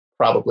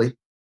 "Probably."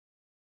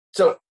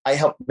 So I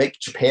helped make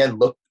Japan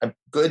look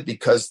good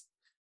because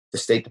the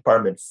State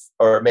Department,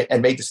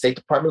 and made the State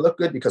Department look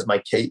good because my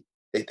case,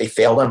 they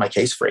failed on my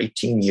case for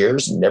 18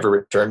 years and never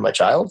returned my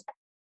child.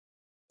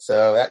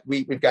 So that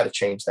we've got to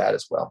change that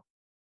as well.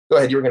 Go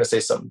ahead. You were going to say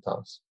something,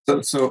 Thomas.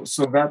 So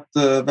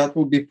that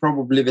will be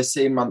probably the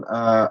same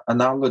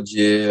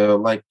analogy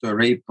like the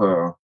rape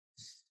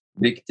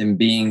victim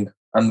being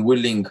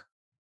unwilling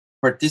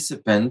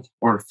participant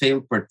or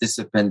failed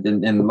participant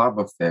in love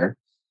affair.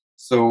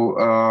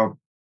 So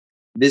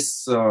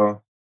this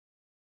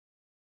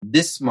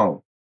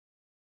dismal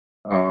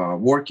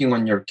working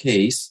on your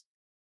case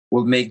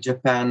will make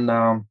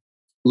Japan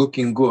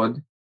looking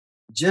good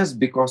just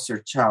because your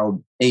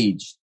child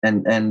aged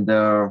and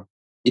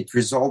it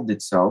resolved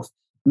itself.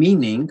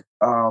 Meaning,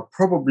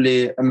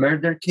 probably a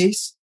murder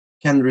case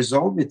can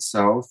resolve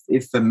itself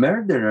if a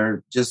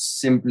murderer just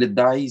simply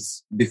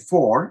dies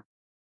before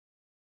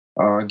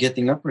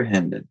getting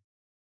apprehended.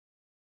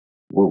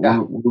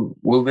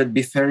 Will that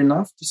be fair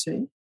enough to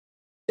say?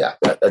 Yeah,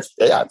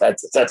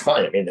 that's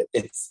fine. I mean,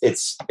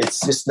 it's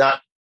just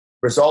not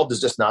resolved is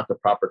just not the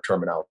proper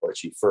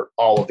terminology for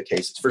all of the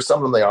cases. For some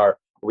of them, they are.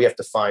 We have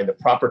to find the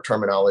proper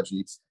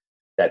terminologies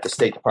that the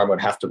State Department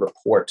would have to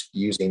report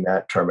using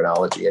that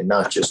terminology, and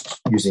not just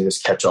using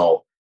this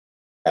catch-all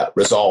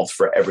resolved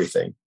for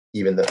everything,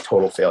 even the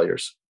total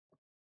failures.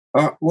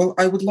 Well,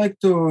 I would like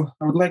to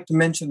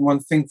mention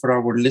one thing for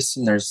our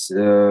listeners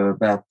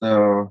that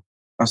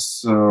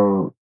as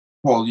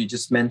Paul, you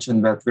just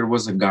mentioned that there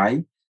was a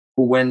guy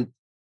who went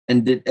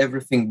and did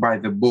everything by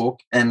the book,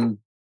 and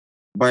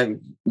by,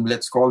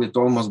 let's call it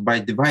almost by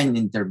divine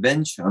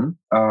intervention,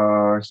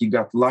 he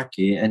got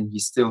lucky and he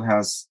still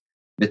has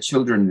the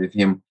children with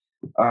him.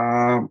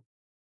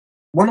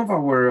 One of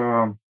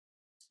our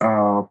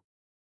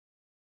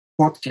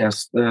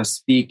podcast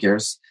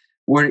speakers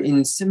were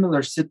in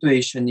similar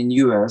situation in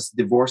US,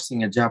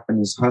 divorcing a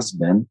Japanese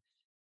husband,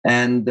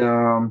 and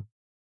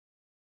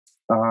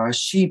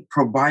she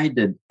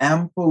provided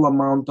ample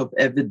amount of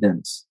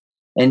evidence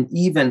and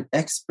even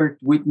expert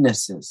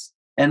witnesses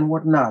and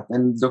whatnot,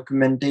 and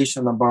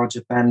documentation about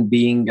Japan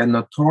being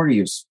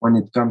notorious when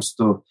it comes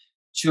to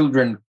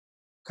children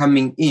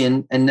coming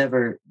in and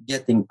never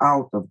getting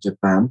out of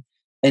Japan.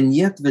 And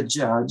yet the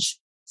judge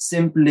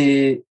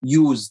simply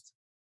used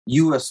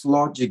US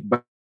logic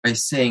by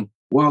saying,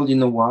 well, you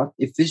know what?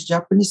 If this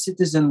Japanese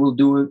citizen will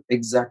do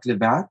exactly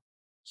that,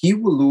 he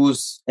will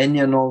lose any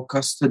and all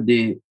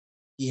custody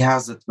he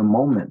has at the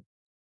moment,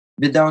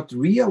 without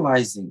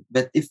realizing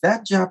that if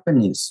that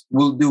Japanese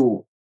will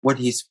do what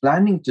he's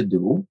planning to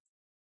do,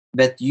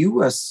 that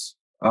US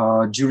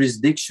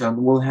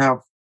jurisdiction will have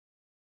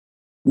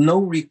no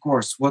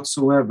recourse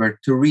whatsoever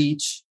to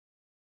reach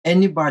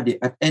anybody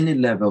at any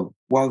level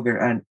while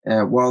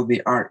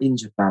we are in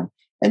Japan.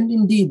 And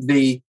indeed,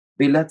 they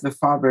let the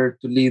father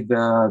to leave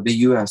the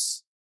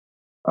US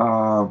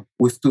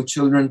with 2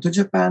 children to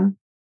Japan.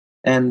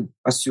 And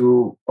as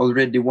you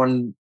already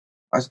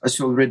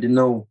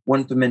know,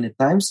 one too many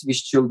times,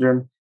 these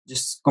children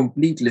just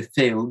completely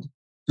failed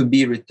to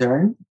be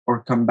returned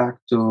or come back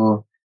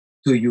to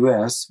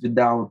US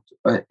without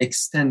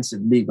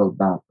extensive legal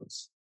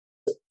battles.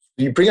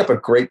 You bring up a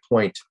great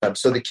point.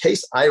 So the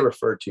case I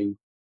refer to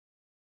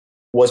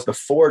was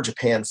before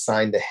Japan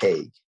signed the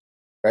Hague,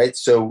 right?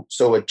 So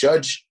a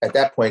judge at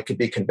that point could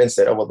be convinced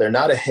that, oh, well, they're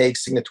not a Hague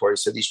signatory,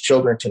 so these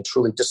children can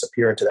truly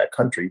disappear into that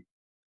country.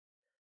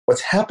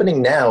 What's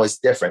happening now is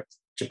different.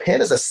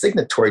 Japan is a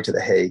signatory to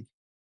the Hague,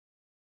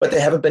 but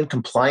they haven't been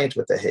compliant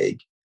with the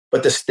Hague.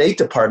 But the State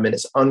Department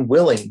is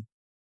unwilling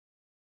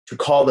to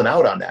call them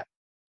out on that.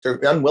 They're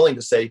unwilling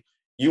to say,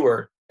 you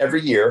are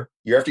every year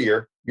after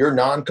year, you're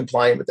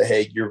non-compliant with the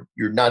Hague. You're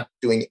not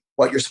doing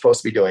what you're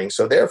supposed to be doing.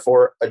 So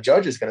therefore, a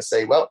judge is going to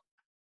say, well,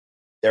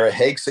 they're a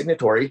Hague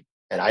signatory,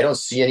 and I don't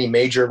see any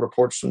major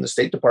reports from the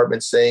State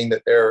Department saying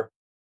that they're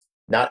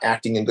not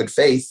acting in good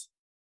faith.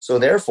 So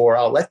therefore,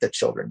 I'll let the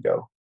children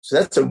go. So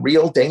that's a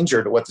real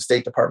danger to what the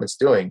State Department's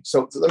doing.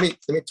 So let me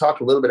talk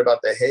a little bit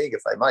about the Hague,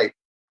 if I might,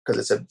 because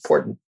it's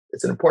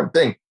an important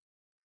thing.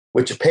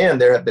 With Japan,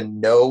 there have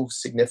been no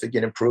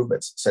significant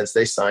improvements since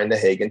they signed the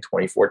Hague in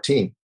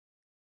 2014.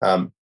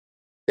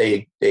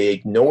 They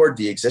ignored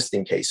the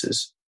existing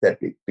cases that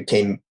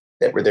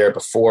were there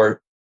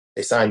before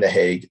they signed the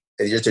Hague.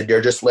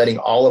 They're just letting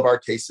all of our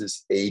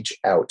cases age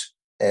out,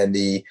 and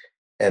the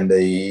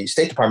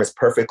State Department's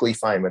perfectly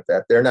fine with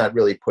that. They're not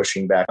really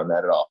pushing back on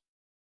that at all.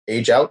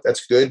 Age out,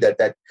 that's good.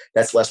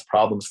 That's less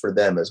problems for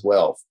them as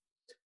well.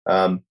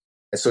 And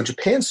so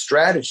Japan's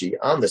strategy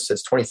on this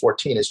since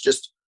 2014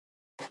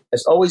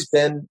 has always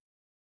been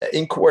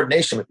in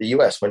coordination with the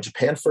U.S. When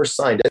Japan first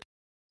signed it,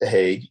 The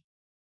Hague.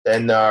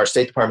 Then our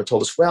State Department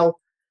told us, well,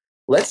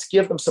 let's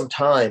give them some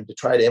time to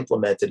try to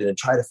implement it and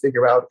try to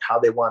figure out how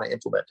they want to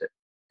implement it.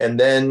 And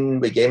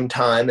then we gave them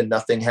time and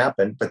nothing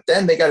happened. But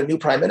then they got a new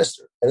prime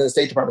minister. And then the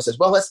State Department says,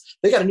 well,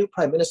 they got a new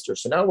prime minister.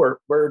 So now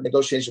we're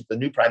negotiating with the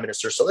new prime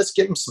minister. So let's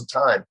give them some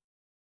time.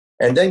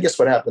 And then guess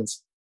what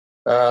happens?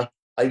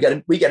 We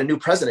got a new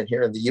president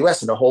here in the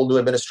U.S. and a whole new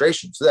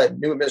administration. So that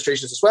new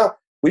administration says, well,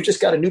 we've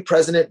just got a new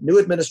president, new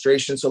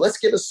administration. So let's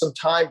give us some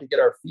time to get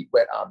our feet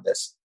wet on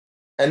this.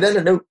 And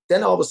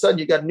then all of a sudden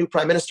you got a new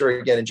prime minister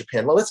again in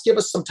Japan. Well, let's give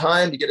us some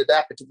time to get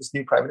adapted to this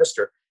new prime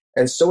minister.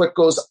 And so it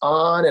goes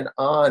on and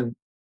on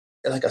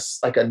like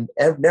a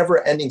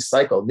never-ending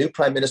cycle. New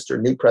prime minister,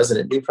 new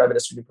president, new prime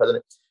minister, new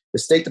president. The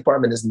State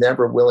Department is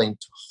never willing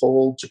to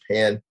hold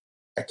Japan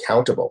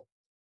accountable.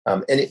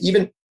 And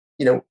even,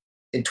 in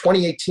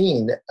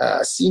 2018,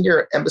 a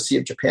senior Embassy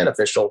of Japan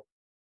official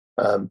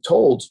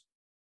told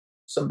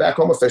some back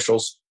home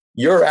officials,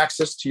 your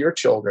access to your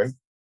children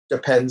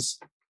depends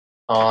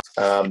on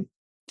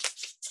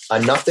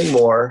nothing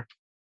more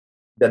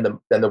than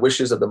the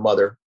wishes of the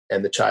mother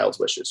and the child's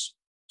wishes.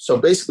 So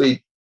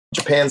basically,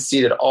 Japan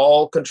ceded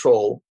all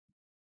control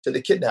to the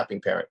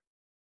kidnapping parent,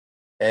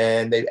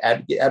 and they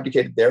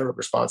abdicated their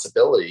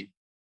responsibility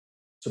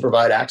to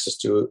provide access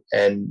to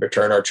and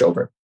return our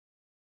children.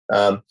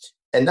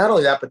 And not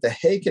only that, but the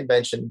Hague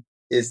Convention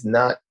is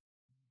not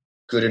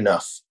good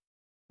enough.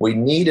 We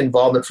need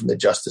involvement from the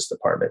Justice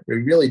Department. We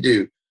really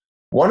do.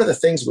 One of the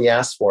things we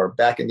asked for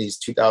back in these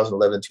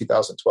 2011,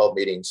 2012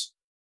 meetings,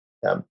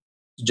 the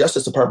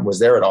Justice Department was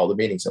there at all the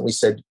meetings, and we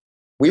said,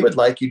 we would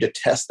like you to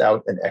test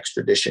out an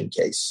extradition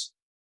case.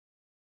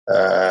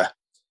 And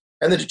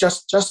the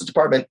Justice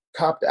Department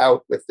copped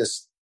out with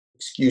this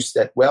excuse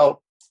that,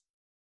 well,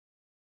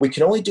 we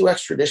can only do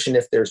extradition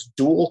if there's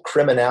dual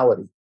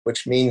criminality,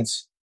 which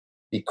means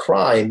the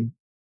crime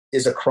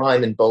is a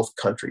crime in both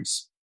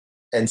countries.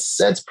 And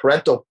since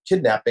parental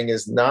kidnapping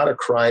is not a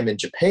crime in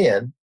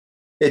Japan,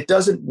 it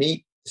doesn't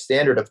meet the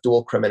standard of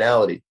dual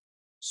criminality.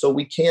 So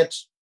we can't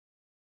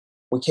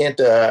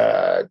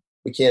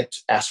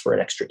ask for an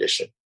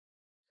extradition.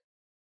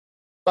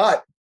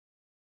 But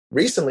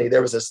recently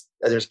there's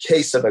a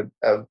case of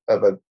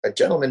a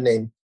gentleman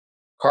named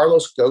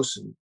Carlos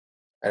Ghosn,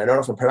 and I don't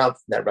know if I'm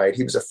pronouncing that right.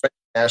 He was a French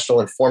national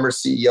and former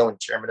CEO and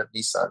chairman of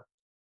Nissan.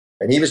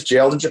 And he was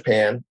jailed in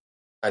Japan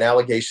on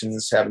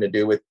allegations having to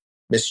do with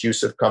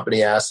misuse of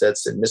company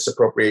assets and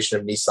misappropriation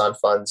of Nissan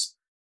funds.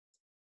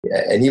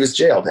 And he was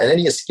jailed. And then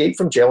he escaped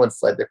from jail and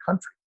fled the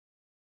country.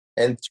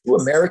 And two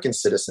American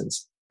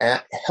citizens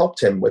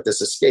helped him with this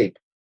escape,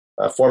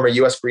 former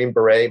U.S. Green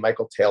Beret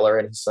Michael Taylor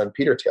and his son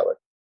Peter Taylor.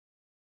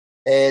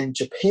 And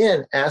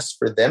Japan asked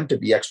for them to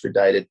be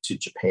extradited to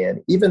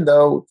Japan, even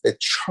though the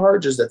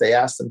charges that they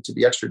asked them to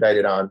be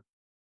extradited on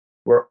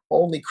were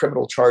only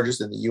criminal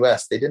charges in the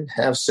U.S. They didn't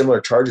have similar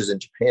charges in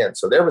Japan.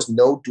 So there was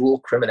no dual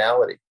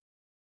criminality.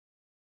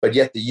 But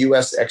yet the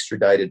U.S.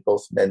 extradited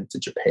both men to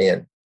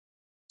Japan.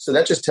 So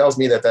that just tells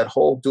me that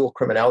whole dual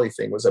criminality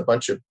thing was a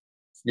bunch of,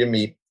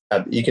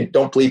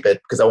 don't bleep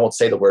it because I won't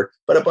say the word,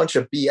 but a bunch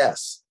of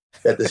BS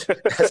that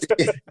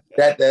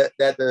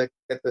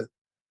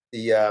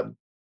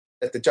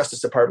the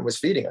Justice Department was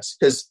feeding us,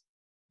 because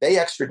they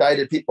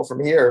extradited people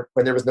from here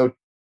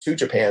to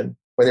Japan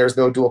when there was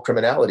no dual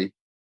criminality,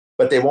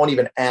 but they won't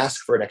even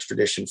ask for an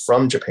extradition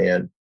from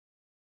Japan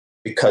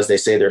because they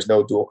say there's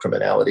no dual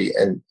criminality.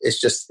 And it's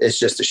just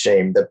a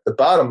shame. The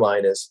bottom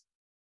line is,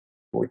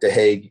 with The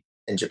Hague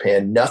in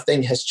Japan,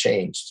 nothing has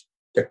changed.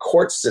 The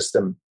court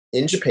system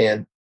in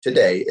Japan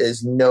today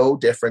is no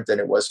different than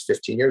it was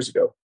 15 years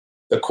ago.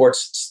 The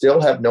courts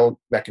still have no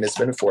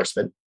mechanism of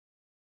enforcement.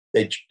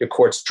 The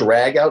courts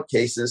drag out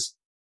cases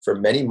for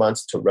many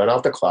months to run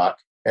out the clock,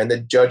 and the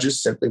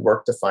judges simply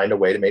work to find a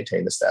way to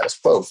maintain the status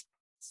quo.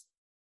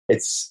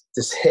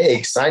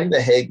 Signing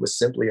The Hague was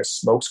simply a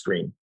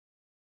smokescreen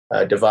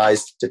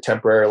devised to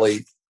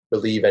temporarily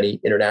relieve any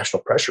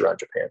international pressure on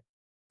Japan.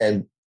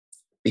 And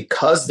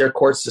because their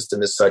court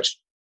system is such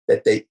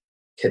that they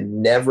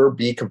can never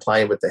be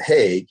compliant with The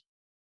Hague,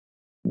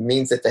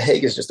 means that The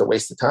Hague is just a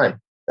waste of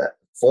time.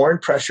 Foreign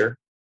pressure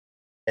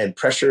and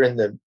pressure in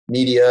the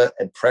media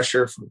and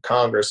pressure from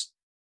Congress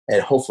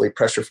and hopefully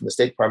pressure from the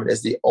State Department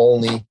is the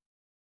only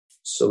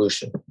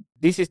solution.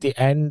 This is the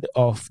end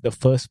of the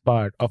first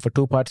part of a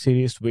two-part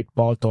series with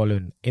Paul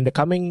Tholen. In the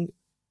coming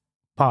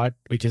part,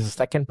 which is the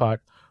second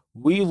part,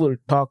 we will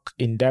talk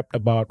in depth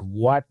about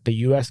what the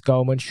US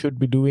government should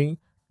be doing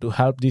to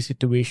help this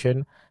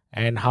situation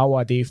and how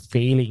are they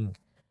failing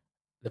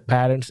the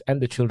parents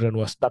and the children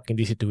who are stuck in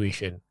this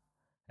situation.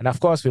 And of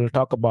course, we'll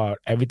talk about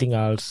everything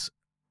else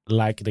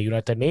like the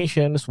United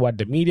Nations, what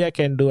the media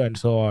can do, and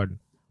so on.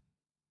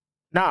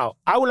 Now,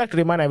 I would like to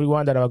remind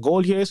everyone that our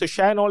goal here is to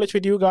share knowledge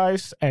with you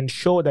guys and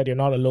show that you're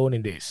not alone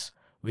in this.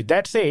 With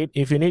that said,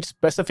 if you need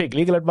specific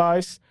legal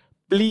advice,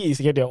 please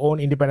get your own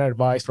independent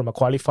advice from a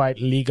qualified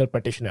legal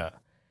practitioner.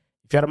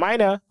 If you're a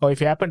minor or if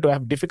you happen to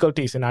have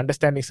difficulties in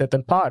understanding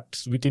certain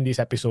parts within this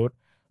episode,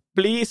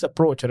 please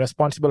approach a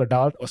responsible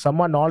adult or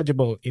someone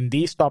knowledgeable in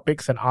these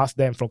topics and ask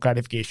them for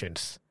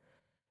clarifications.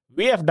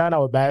 We have done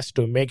our best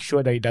to make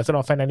sure that it doesn't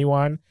offend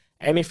anyone.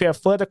 And if you have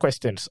further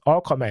questions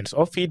or comments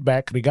or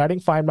feedback regarding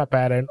Find My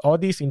Parent or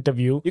this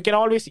interview, you can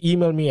always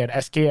email me at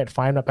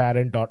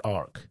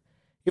sk@findmyparent.org.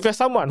 If you're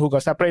someone who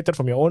got separated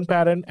from your own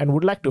parent and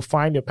would like to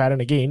find your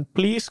parent again,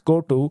 please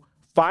go to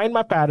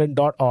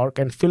findmyparent.org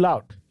and fill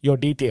out your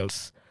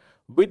details.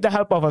 With the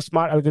help of our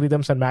smart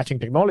algorithms and matching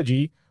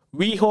technology,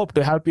 we hope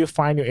to help you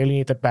find your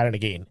alienated parent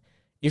again.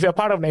 If you're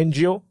part of an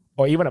NGO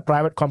or even a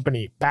private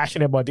company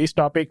passionate about this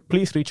topic,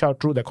 please reach out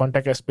through the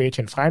contact us page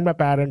in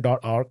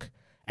findmyparent.org,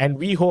 and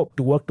we hope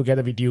to work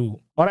together with you.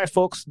 All right,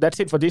 folks, that's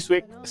it for this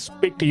week.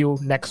 Speak to you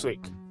next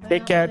week.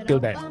 Take care till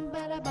then.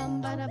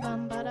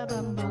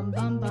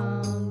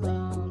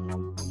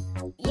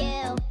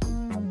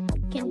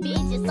 You can be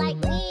just like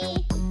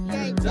me.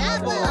 You're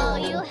double.